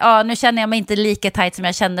på, nu känner jag mig inte lika tajt som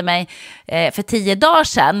jag kände mig för 10 dagar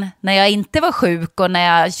sedan, när jag inte var sjuk och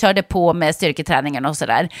när jag körde på med styrketräningen och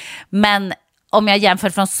sådär. Men om jag jämför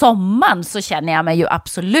från sommaren så känner jag mig ju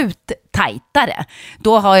absolut tajtare.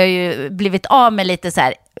 Då har jag ju blivit av med lite så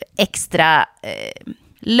här extra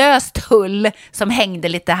löst hull som hängde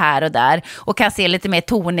lite här och där och kan se lite mer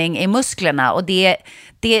toning i musklerna, och det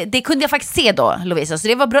kunde jag faktiskt se då, Lovisa, så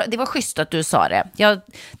det var bra, det var schysst att du sa det. Jag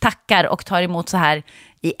tackar och tar emot så här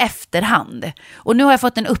i efterhand. Och nu har jag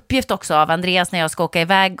fått en uppgift också av Andreas när jag ska åka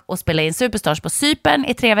iväg och spela in Superstars på Cypern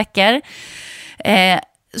i 3 veckor.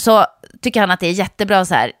 Så tycker han att det är jättebra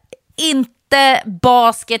så här, inte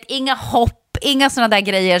basket, inga hopp, inga sådana där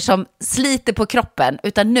grejer som sliter på kroppen,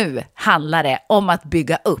 utan nu handlar det om att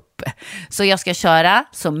bygga upp. Så jag ska köra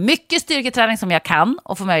så mycket styrketräning som jag kan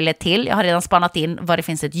och få möjlighet till. Jag har redan spanat in var det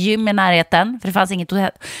finns ett gym i närheten, för det fanns inget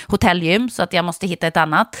hotellgym, så att jag måste hitta ett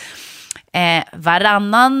annat.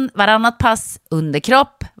 Varannat pass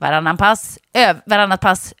underkropp, varannat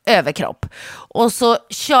pass överkropp. Och så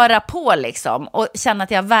köra på liksom och känna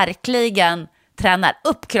att jag verkligen tränar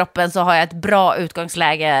upp kroppen, så har jag ett bra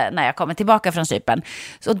utgångsläge när jag kommer tillbaka från Cypern.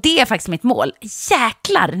 Så det är faktiskt mitt mål.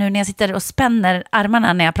 Jäklar, nu när jag sitter och spänner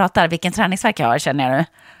armarna när jag pratar, vilken träningsvärk jag har, känner jag nu.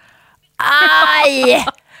 Aj!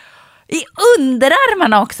 I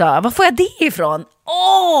underarmarna också. Var får jag det ifrån?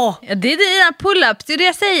 Ja, det är dina pull-ups, det är det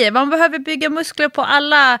jag säger. Man behöver bygga muskler på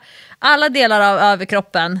alla delar av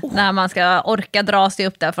överkroppen när man ska orka dra sig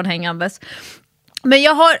upp där från hängandes. Men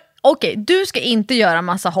jag har, du ska inte göra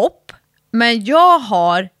massa hopp, men jag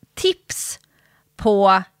har tips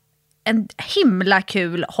på en himla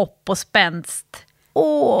kul hopp och spänst.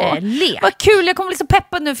 Lek. Vad kul, jag kommer bli så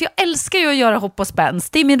peppad nu, för jag älskar ju att göra hopp och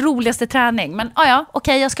spänst. Det är min roligaste träning. Men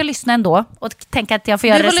jag ska lyssna ändå och tänka att jag får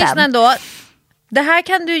göra det sen. Du får lyssna ändå. Det här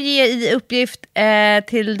kan du ge i uppgift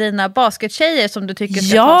till dina baskettjejer som du tycker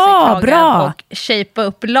ska ta sig kragen och shapea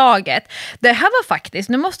upp laget. Det här var faktiskt,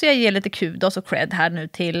 nu måste jag ge lite kudos och cred här nu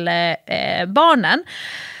till barnen.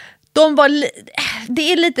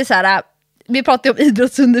 Det är lite så här, vi pratar ju om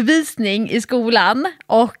idrottsundervisning i skolan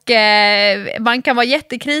och man kan vara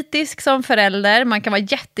jättekritisk som förälder, man kan vara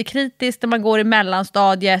jättekritisk när man går i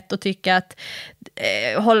mellanstadiet och tycka att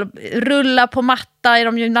rulla på matta i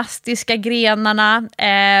de gymnastiska grenarna,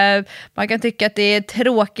 man kan tycka att det är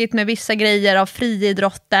tråkigt med vissa grejer av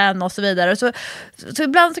friidrotten och så vidare. Så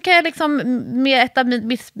ibland så kan jag liksom med ett av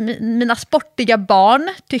mina sportiga barn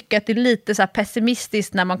tycka att det är lite så här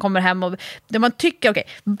pessimistiskt när man kommer hem och där man tycker, okej,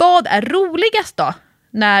 vad är roligast då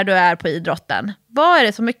när du är på idrotten? Vad är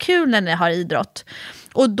det som är kul när ni har idrott?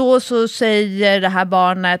 Och då så säger det här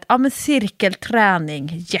barnet, ja men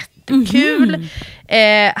cirkelträning, jättekul.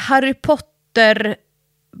 Harry Potter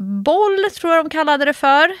boll tror jag de kallade det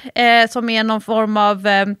för, som är någon form av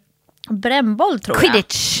brännboll tror jag.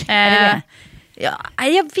 Quidditch, är det det? Ja,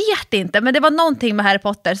 jag vet inte, men det var någonting med Harry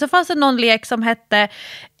Potter. Så fanns det någon lek som hette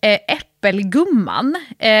Äppelgumman.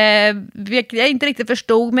 Jag inte riktigt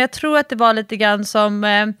förstod, men jag tror att det var lite grann som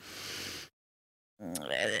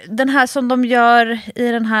den här som de gör i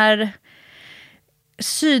den här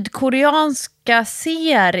sydkoreanska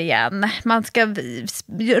serien. Man ska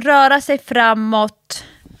röra sig framåt.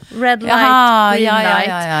 Red light, green light.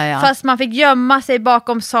 Ja. Fast man fick gömma sig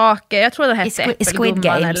bakom saker. Jag tror det hette Squid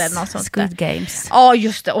Games. Eller något sånt. Squid Games. Ja,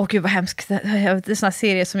 just det. Åh gud vad hemskt. Det är såna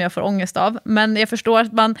serier som jag får ångest av. Men jag förstår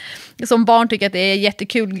att man som barn tycker att det är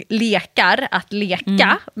jättekul lekar att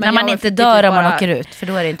leka. Men när man inte dör om man åker ut, för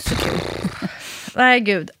då är det inte så kul. Nej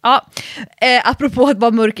gud. Ja. Apropå att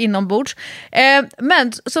vara mörk inombords.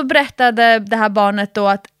 Men så berättade det här barnet då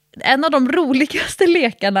att en av de roligaste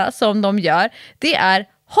lekarna som de gör, det är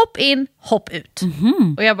hopp in, hopp ut.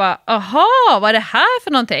 Och jag bara, aha, vad är det här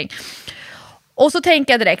för någonting? Och så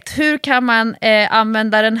tänker jag direkt, hur kan man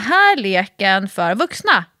använda den här leken för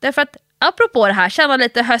vuxna? Därför att apropå det här, känna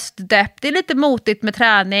lite höstdepp, det är lite motigt med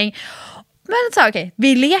träning. Men så okej,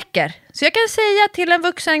 vi leker. Så jag kan säga till en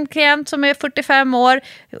vuxen klient som är 45 år,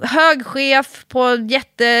 hög chef på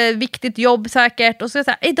jätteviktigt jobb säkert, och så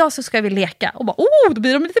säga, idag så ska vi leka. Och bara, då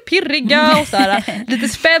blir de lite pirriga och så här, lite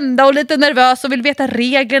spända och lite nervösa och vill veta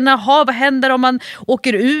reglerna. Vad händer om man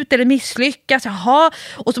åker ut eller misslyckas?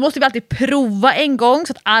 Och så måste vi alltid prova en gång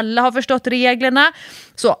så att alla har förstått reglerna.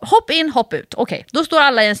 Så hopp in, hopp ut. Okej, då står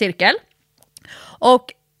alla i en cirkel.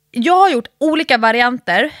 Och jag har gjort olika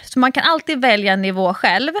varianter, så man kan alltid välja en nivå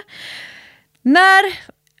själv.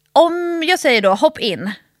 Om jag säger då hopp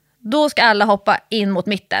in, då ska alla hoppa in mot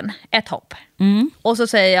mitten, ett hopp. Och så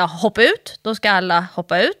säger jag hopp ut, då ska alla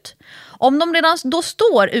hoppa ut. Om de redan då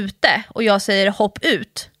står ute och jag säger hopp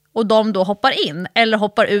ut och de då hoppar in eller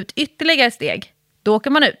hoppar ut ytterligare steg, då åker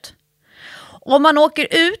man ut. Om man åker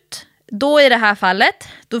ut, då i det här fallet,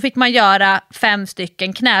 då fick man göra 5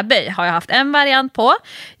 stycken knäböj. Har jag haft en variant på.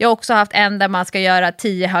 Jag har också haft en där man ska göra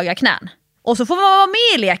 10 höga knän. Och så får man vara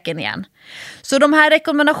med i leken igen. Så de här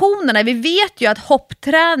rekommendationerna, vi vet ju att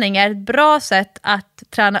hoppträning är ett bra sätt att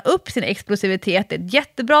träna upp sin explosivitet. Ett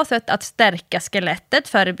jättebra sätt att stärka skelettet,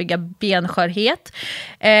 förebygga benskörhet.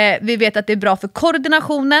 Vi vet att det är bra för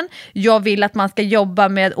koordinationen. Jag vill att man ska jobba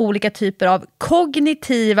med olika typer av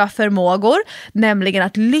kognitiva förmågor, nämligen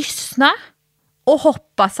att lyssna och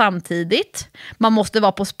hoppa samtidigt. Man måste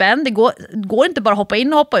vara på spänn. Det går inte bara hoppa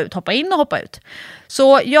in och hoppa ut. Hoppa in och hoppa ut.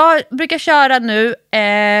 Så jag brukar köra nu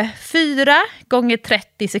 4 gånger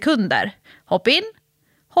 30 sekunder. Hopp in,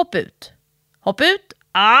 hopp ut. Hopp ut.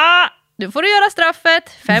 Nu får du göra straffet.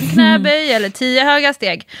 5 knäböj eller 10 höga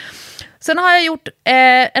steg. Sen har jag gjort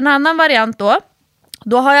en annan variant då.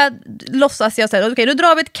 Då har jag låtsas jag säga, okej, då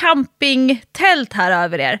drar vi ett campingtält här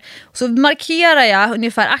över er. Så markerar jag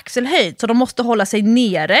ungefär axelhöjd, så de måste hålla sig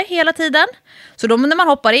nere hela tiden. Så då när man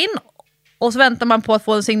hoppar in och så väntar man på att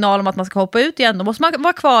få en signal om att man ska hoppa ut igen, då måste man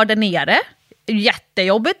vara kvar där nere.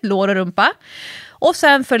 Jättejobbigt, lår och rumpa. Och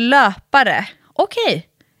sen för löpare, okej,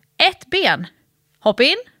 1 ben. Hopp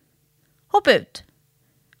in, hopp ut.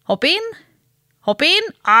 Hopp in, hopp in.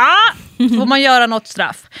 Så får man göra något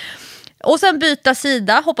straff. Och sen byta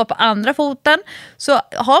sida, hoppa på andra foten. Så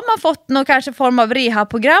har man fått någon kanske form av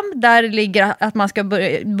rehabprogram där det ligger att man ska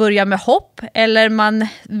börja med hopp, eller man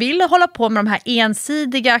vill hålla på med de här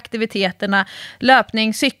ensidiga aktiviteterna,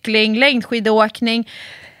 löpning, cykling, längdskidåkning,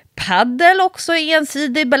 paddel också,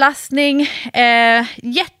 ensidig belastning,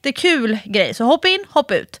 jättekul grej. Så hopp in,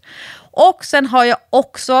 hopp ut. Och sen har jag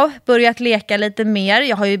också börjat leka lite mer.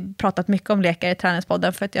 Jag har ju pratat mycket om lekar i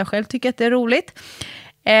Träningspodden för att jag själv tycker att det är roligt.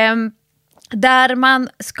 Där man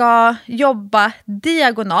ska jobba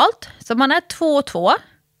diagonalt. Så man är 2 och 2.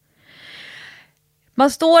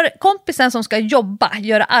 Man står, kompisen som ska jobba,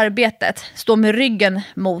 göra arbetet, står med ryggen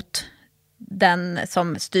mot den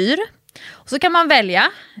som styr. Och så kan man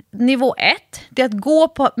välja nivå 1, det är att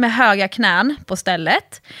gå med höga knän på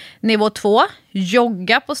stället. Nivå 2,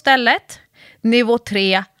 jogga på stället. Nivå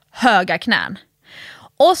 3, höga knän.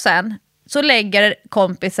 Och sen så lägger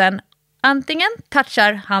kompisen antingen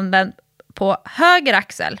touchar handen på höger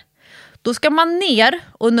axel. Då ska man ner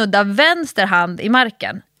och nudda vänster hand i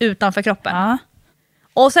marken utanför kroppen. Ja.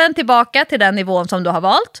 Och sen tillbaka till den nivån som du har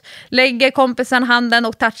valt. Lägger kompisen handen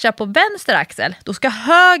och touchar på vänster axel. Då ska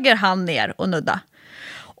höger hand ner och nudda.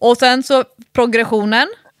 Och sen så progressionen.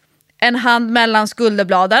 En hand mellan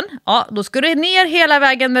skulderbladen. Ja, då ska du ner hela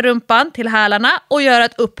vägen med rumpan till hälarna och göra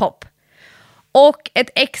ett upphopp. Och ett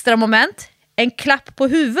extra moment. En klapp på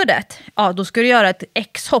huvudet. Ja, då ska du göra ett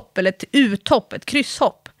X-hopp eller ett U-hopp, ett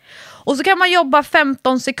krysshopp. Och så kan man jobba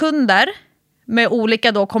 15 sekunder med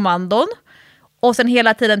olika då kommandon. Och sen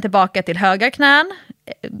hela tiden tillbaka till höga knän.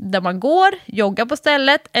 Där man går, joggar på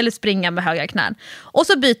stället eller springa med höga knän. Och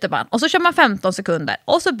så byter man. Och så kör man 15 sekunder.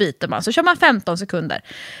 Och så byter man. Så kör man 15 sekunder.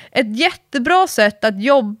 Ett jättebra sätt att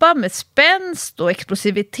jobba med spänst och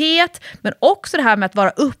explosivitet. Men också det här med att vara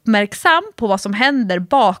uppmärksam på vad som händer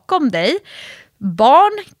bakom dig.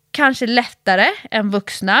 Barn kanske lättare än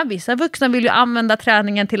vuxna. Vissa vuxna vill ju använda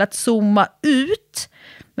träningen till att zooma ut.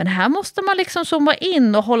 Men här måste man liksom zooma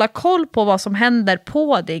in och hålla koll på vad som händer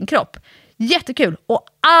på din kropp. Jättekul. Och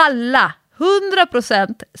alla,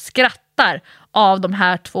 100% skrattar av de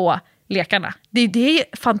här 2 lekarna. Det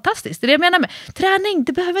är fantastiskt. Det är det jag menar med. Träning,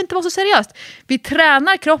 det behöver inte vara så seriöst. Vi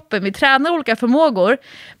tränar kroppen, vi tränar olika förmågor.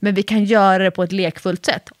 Men vi kan göra det på ett lekfullt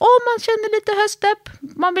sätt. Om man känner lite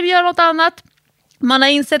höstdepp, man vill göra något annat. Man har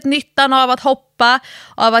insett nyttan av att hoppa,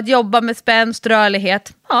 av att jobba med spänst,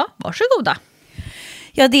 rörlighet. Ja, varsågoda.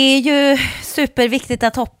 Ja, det är ju superviktigt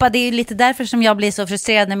att hoppa. Det är ju lite därför som jag blir så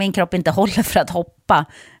frustrerad när min kropp inte håller för att hoppa.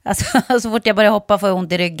 Alltså, så fort jag börjar hoppa får jag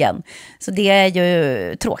ont i ryggen. Så det är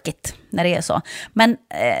ju tråkigt när det är så. Men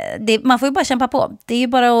man får ju bara kämpa på. Det är ju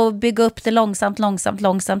bara att bygga upp det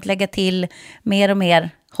långsamt. Lägga till mer och mer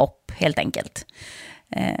hopp helt enkelt.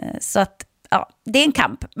 Så att ja, det är en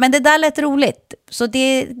kamp. Men det där lät roligt. Så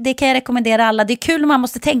det kan jag rekommendera alla. Det är kul när man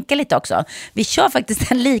måste tänka lite också. Vi kör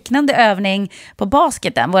faktiskt en liknande övning på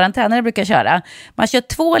basketen. Våran tränare brukar köra. Man kör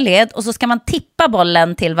 2 led och så ska man tippa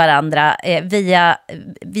bollen till varandra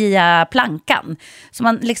via plankan. Så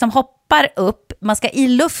man liksom hoppar upp. Man ska i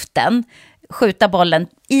luften skjuta bollen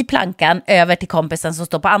i plankan över till kompisen som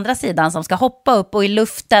står på andra sidan, som ska hoppa upp och i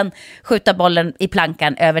luften skjuta bollen i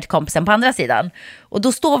plankan över till kompisen på andra sidan. Och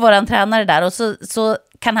då står våran tränare där och så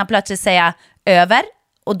kan han plötsligt säga över,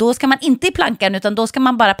 och då ska man inte i plankan utan då ska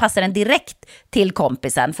man bara passa den direkt till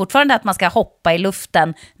kompisen. Fortfarande att man ska hoppa i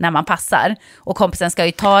luften när man passar, och kompisen ska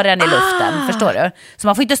ju ta den i luften, förstår du? Så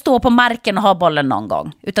man får inte stå på marken och ha bollen någon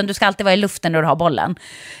gång, utan du ska alltid vara i luften när du har bollen.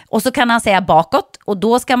 Och så kan han säga bakåt, och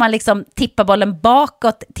då ska man liksom tippa bollen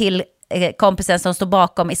bakåt till kompisen som står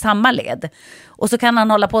bakom i samma led. Och så kan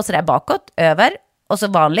han hålla på sådär bakåt, över, och så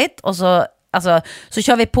vanligt, och så så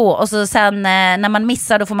kör vi på, och så sen när man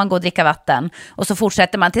missar då får man gå och dricka vatten, och så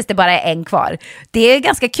fortsätter man tills det bara är en kvar. Det är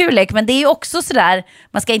ganska kul, men det är ju också sådär,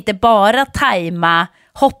 man ska inte bara tajma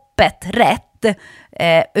hoppet rätt,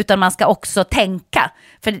 utan man ska också tänka,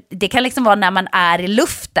 för det kan liksom vara när man är i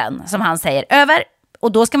luften som han säger över,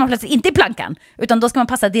 och då ska man plötsligt inte i plankan, utan då ska man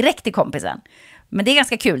passa direkt till kompisen. Men det är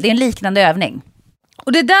ganska kul, det är en liknande övning.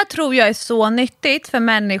 Och det där tror jag är så nyttigt för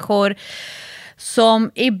människor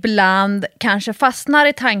som ibland kanske fastnar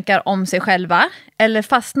i tankar om sig själva eller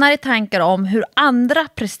fastnar i tankar om hur andra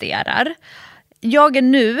presterar. Jag är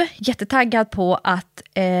nu jättetaggad på att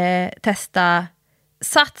testa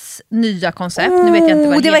Sats nya koncept. Nu vet jag inte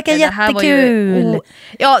vad det verkar heter. jättekul.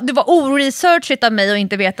 Det var oresearchat av mig och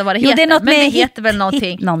inte veta vad det heter. Det är något men med det heter väl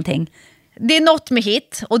någonting. Det är något med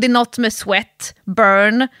hit och det är något med sweat,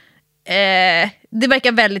 burn. Det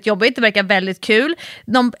verkar väldigt jobbigt, det verkar väldigt kul.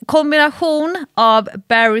 De kombination av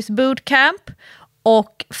Barry's Bootcamp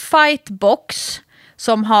och Fightbox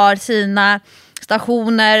som har sina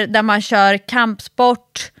stationer där man kör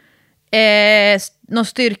kampsport, någon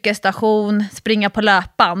styrkestation, springa på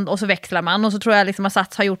löpband och så växlar man. Och så tror jag liksom att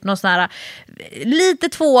Sats har gjort någon sån här lite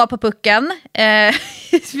 2 på pucken.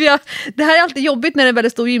 Det här är alltid jobbigt när det är en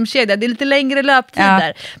väldigt stor gymkedja. Det är lite längre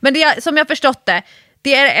löptider. Ja. Men det, som jag förstått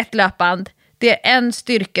det är ett löpband, det är en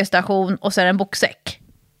styrkestation och så är det en boxsäck.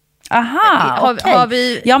 Aha,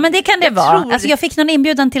 okej. Ja, men det kan det vara. Alltså, jag fick någon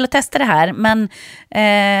inbjudan till att testa det här, men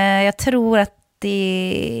jag tror att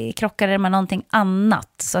det krockade med någonting annat,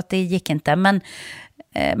 så att det gick inte. Men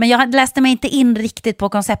jag läste mig inte in riktigt på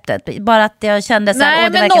konceptet, bara att jag kände så här,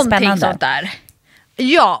 det verkar spännande. Sånt där.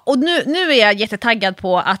 Ja, och nu är jag jättetaggad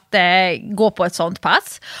på att gå på ett sånt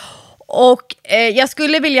pass. Och jag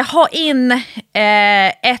skulle vilja ha in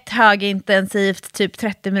ett högintensivt typ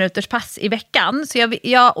 30 minuters pass i veckan. Så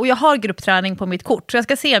jag har gruppträning på mitt kort. Så jag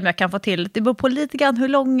ska se om jag kan få till. Det beror på lite grann hur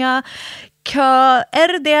långa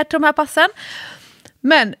köer det är till de här passen.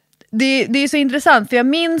 Men det är så intressant. För jag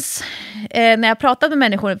minns när jag pratade med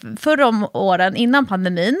människor förra om åren innan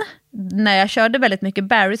pandemin. När jag körde väldigt mycket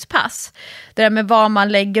Barry's pass. Det där med vad man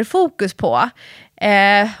lägger fokus på.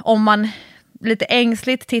 Om man lite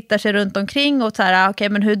ängsligt tittar sig runt omkring och så här, okej,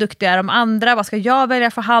 men hur duktiga är de andra? Vad ska jag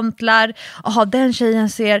välja för hantlar? Jaha, den tjejen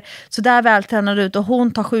ser så där vältränad ut och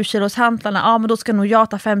hon tar 7 kilos hantlarna. Ja, men då ska nog jag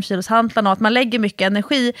ta 5 kilos hantlarna. Och att man lägger mycket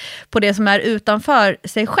energi på det som är utanför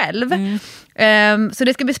sig själv. Så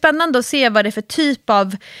det ska bli spännande att se vad det är för typ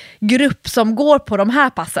av grupp som går på de här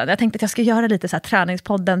passen. Jag tänkte att jag ska göra lite så här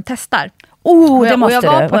träningspodden testar. Det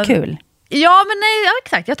måste du, vad kul. Ja, men nej, ja,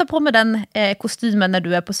 exakt. Jag tar på mig den kostymen när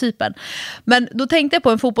du är på Cypern. Men då tänkte jag på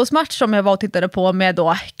en fotbollsmatch som jag var och tittade på med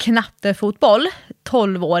då knattefotboll,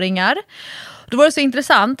 12-åringar. Då var det så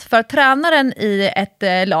intressant för tränaren i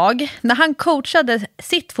ett lag, när han coachade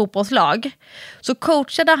sitt fotbollslag så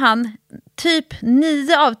coachade han typ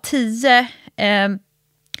 9 av 10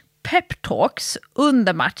 peptalks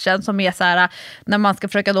under matchen som är så här när man ska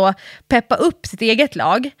försöka då peppa upp sitt eget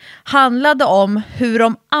lag, handlade om hur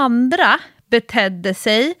de andra betedde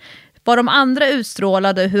sig, vad de andra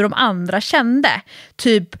utstrålade, hur de andra kände.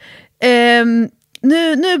 Typ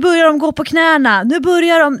nu börjar de gå på knäna, nu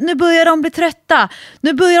börjar de bli trötta,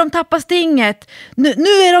 nu börjar de tappa stinget, nu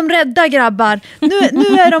är de rädda grabbar,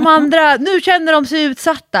 nu är de andra, nu känner de sig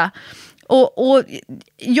utsatta. Och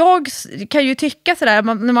jag kan ju tycka sådär,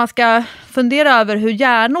 när man ska fundera över hur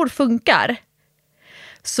hjärnor funkar,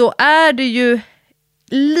 så är det ju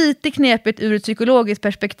lite knepigt ur ett psykologiskt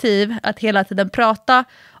perspektiv att hela tiden prata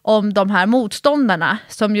om de här motståndarna,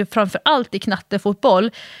 som ju framförallt i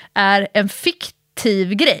knattefotboll är en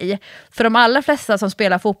fiktiv grej. För de allra flesta som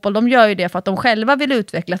spelar fotboll, de gör ju det för att de själva vill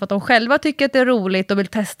utvecklas, för att de själva tycker att det är roligt och vill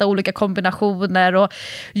testa olika kombinationer och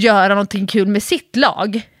göra någonting kul med sitt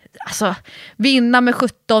lag. Alltså, vinna med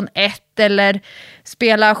 17-1 eller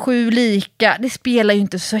spela 7 lika, det spelar ju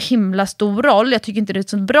inte så himla stor roll. Jag tycker inte det är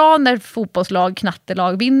så bra när fotbollslag,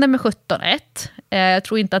 knattelag vinner med 17-1. Jag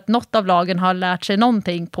tror inte att något av lagen har lärt sig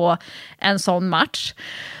någonting på en sån match.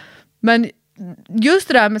 Men just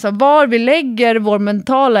det där med så var vi lägger vår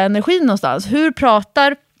mentala energi någonstans. Hur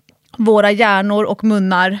pratar våra hjärnor och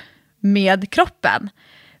munnar med kroppen?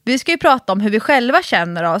 Vi ska ju prata om hur vi själva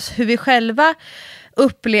känner oss, hur vi själva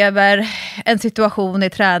upplever en situation i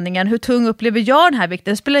träningen. Hur tung upplever jag den här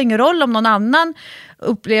vikten? Det spelar ingen roll om någon annan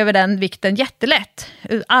upplever den vikten jättelätt.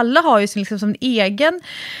 Alla har ju liksom som en egen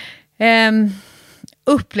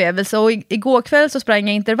upplevelse. Och igår kväll så sprang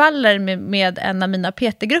jag intervaller med en av mina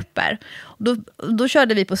PT-grupper. Då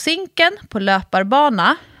körde vi på sinken, på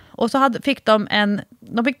löparbana. Och så fick de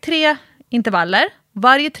fick 3 intervaller,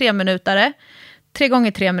 varje 3 minuter. 3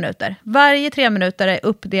 gånger 3 minuter. Varje 3 minuter är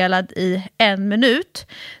uppdelad i 1 minut.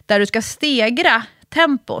 Där du ska stegra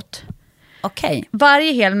tempot. Okej.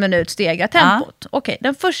 Varje hel minut stegra tempot. Okej,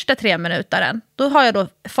 den första 3 minutaren. Då har jag då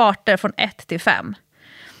farter från 1 till 5.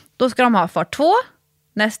 Då ska de ha fart 2.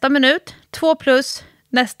 Nästa minut 2 plus.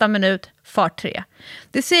 Nästa minut fart 3.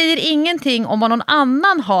 Det säger ingenting om vad någon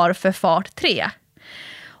annan har för fart 3.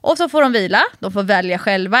 Och så får de vila. De får välja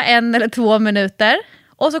själva 1 eller 2 minuter.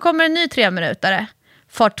 Och så kommer en ny 3 minuter.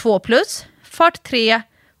 Fart 2 plus, fart 3,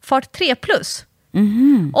 fart 3 plus.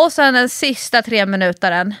 Och sen den sista 3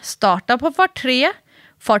 minuteren starta på fart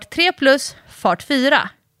 3 plus, fart 4.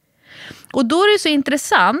 Och då är det så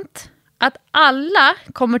intressant att alla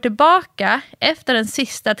kommer tillbaka efter den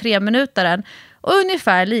sista 3 minuteren och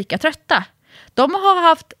ungefär lika trötta. De har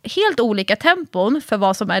haft helt olika tempon för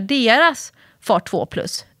vad som är deras fart 2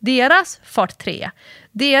 plus, deras fart 3,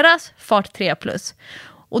 deras fart 3 plus.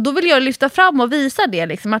 Och då vill jag lyfta fram och visa det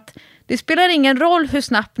liksom, att det spelar ingen roll hur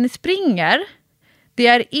snabbt ni springer. Det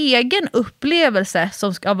är egen upplevelse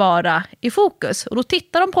som ska vara i fokus. Och då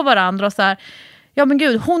tittar de på varandra och så här, ja men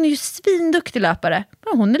gud, hon är ju svinduktig löpare.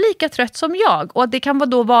 Men hon är lika trött som jag. Och att det kan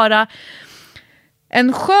då vara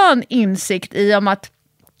en skön insikt i om att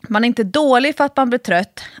man är inte dålig för att man blir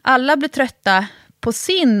trött. Alla blir trötta på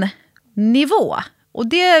sin nivå. Och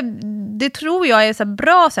det tror jag är ett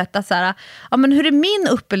bra sätt att säga, ja men hur är min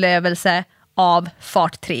upplevelse av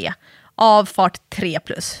fart 3? Av fart 3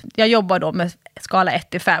 plus. Jag jobbar då med skala 1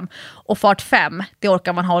 till 5. Och fart 5, det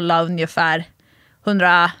orkar man hålla ungefär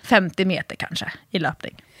 150 meter kanske i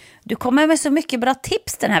löpning. Du kommer med så mycket bra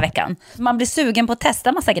tips den här veckan. Man blir sugen på att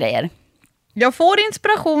testa massa grejer. Jag får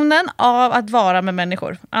inspirationen av att vara med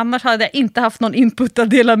människor. Annars hade jag inte haft någon input att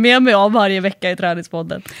dela med mig av varje vecka i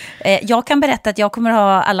Träningspodden. Jag kan berätta att jag kommer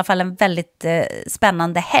ha i alla fall en väldigt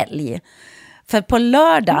spännande helg. För på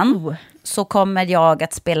lördagen så kommer jag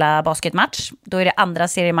att spela basketmatch. Då är det andra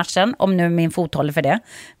seriematchen, om nu min fot håller för det,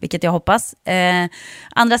 vilket jag hoppas.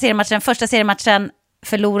 Andra seriematchen, första seriematchen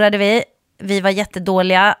förlorade vi. Vi var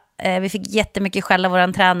jättedåliga. Vi fick jättemycket skäll av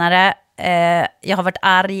våran tränare. Jag har varit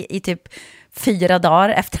arg i typ 4 dagar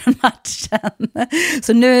efter den matchen.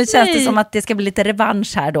 Så nu känns det som att det ska bli lite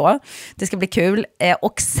revansch här då. Det ska bli kul.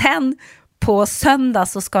 Och sen på söndag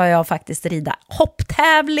så ska jag faktiskt rida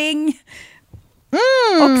hopptävling.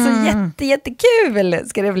 Också jättekul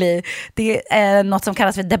ska det bli. Det är något som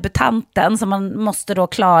kallas för debutanten som man måste då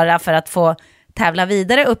klara för att få tävla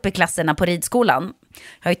vidare upp i klasserna på ridskolan.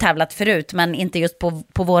 Jag har ju tävlat förut, men inte just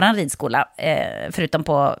på våran ridskola, förutom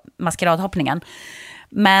på maskeradhoppningen.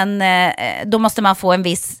 Men då måste man få en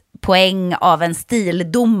viss poäng av en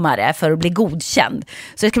stildomare för att bli godkänd.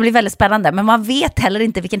 Så det ska bli väldigt spännande. Men man vet heller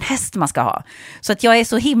inte vilken häst man ska ha. Så att jag är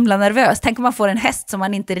så himla nervös. Tänk om man får en häst som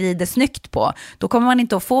man inte rider snyggt på. Då kommer man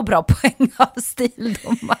inte att få bra poäng av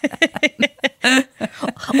stildomare.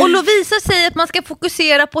 Och Lovisa säger att man ska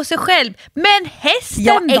fokusera på sig själv. Men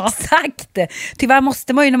hästen då? Ja, exakt. Tyvärr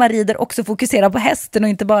måste man ju när man rider också fokusera på hästen och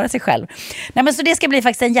inte bara sig själv. Nej, men så det ska bli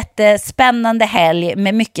faktiskt en jättespännande helg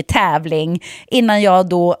med mycket tävling innan jag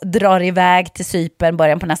då drar iväg till Cypern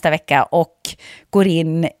början på nästa vecka och går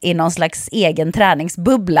in i någon slags egen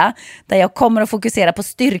träningsbubbla där jag kommer att fokusera på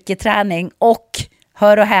styrketräning och,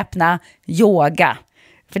 hör och häpna, yoga.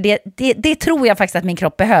 För det tror jag faktiskt att min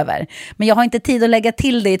kropp behöver. Men jag har inte tid att lägga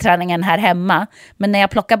till det i träningen här hemma. Men när jag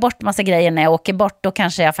plockar bort massa grejer när jag åker bort, då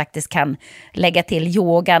kanske jag faktiskt kan lägga till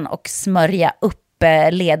yogan och smörja upp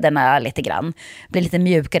lederna lite grann. Bli lite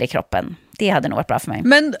mjukare i kroppen. Det hade nog varit bra för mig.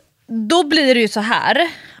 Men då blir det ju så här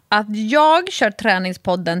att jag kör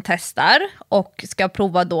Träningspodden testar och ska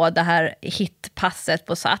prova då det här hitpasset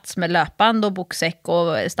på Sats med löpband och boxsäck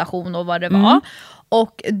och station och vad det var.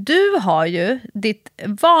 Och du har ju ditt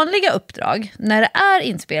vanliga uppdrag när det är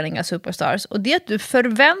inspelning av Superstars, och det är att du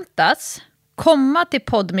förväntas komma till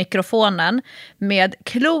poddmikrofonen med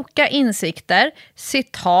kloka insikter,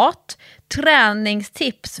 citat,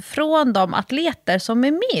 träningstips från de atleter som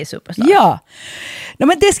är med i Superstars. Ja,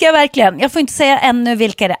 men det ska jag verkligen. Jag får inte säga ännu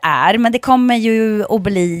vilka det är, men det kommer ju att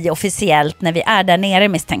bli officiellt när vi är där nere,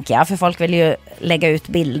 misstänker jag. För folk vill ju lägga ut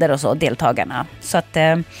bilder och så, deltagarna. Så att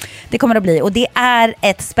det kommer att bli. Och det är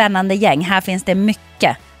ett spännande gäng. Här finns det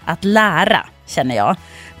mycket att lära, känner jag,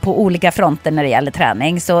 på olika fronter när det gäller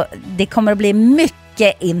träning. Så det kommer att bli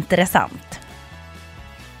mycket intressant.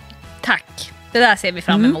 Tack, det där ser vi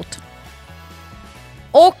fram emot.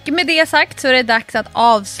 Och med det sagt så är det dags att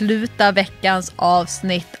avsluta veckans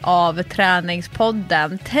avsnitt av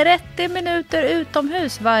Träningspodden. 30 minuter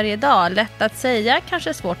utomhus varje dag. Lätt att säga,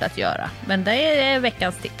 kanske svårt att göra. Men det är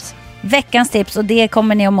veckans tips. Veckans tips, och det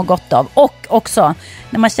kommer ni att må gott av. Och också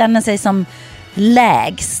när man känner sig som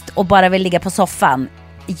lägst och bara vill ligga på soffan,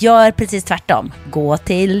 gör precis tvärtom. Gå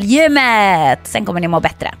till gymmet. Sen kommer ni må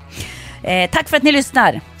bättre. Tack för att ni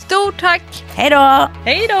lyssnar. Stort tack. Hej då.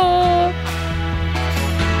 Hej då.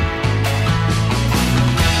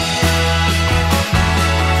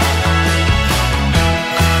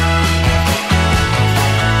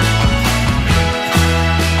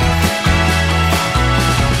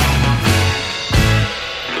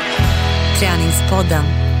 Träningspodden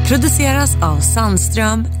produceras av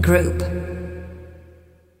Sandström Group.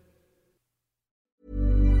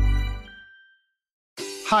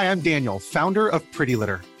 Hi, I'm Daniel, founder of Pretty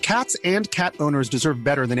Litter. Cats and cat owners deserve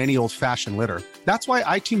better than any old-fashioned litter. That's why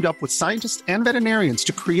I teamed up with scientists and veterinarians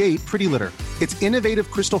to create Pretty Litter. Its innovative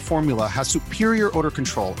crystal formula has superior odor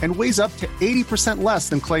control and weighs up to 80% less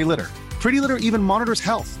than clay litter. Pretty Litter even monitors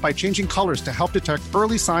health by changing colors to help detect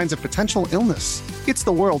early signs of potential illness. It's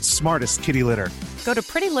the world's smartest kitty litter. Go to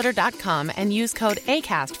prettylitter.com and use code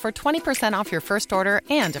ACAST for 20% off your first order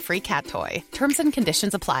and a free cat toy. Terms and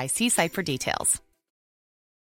conditions apply. See site for details.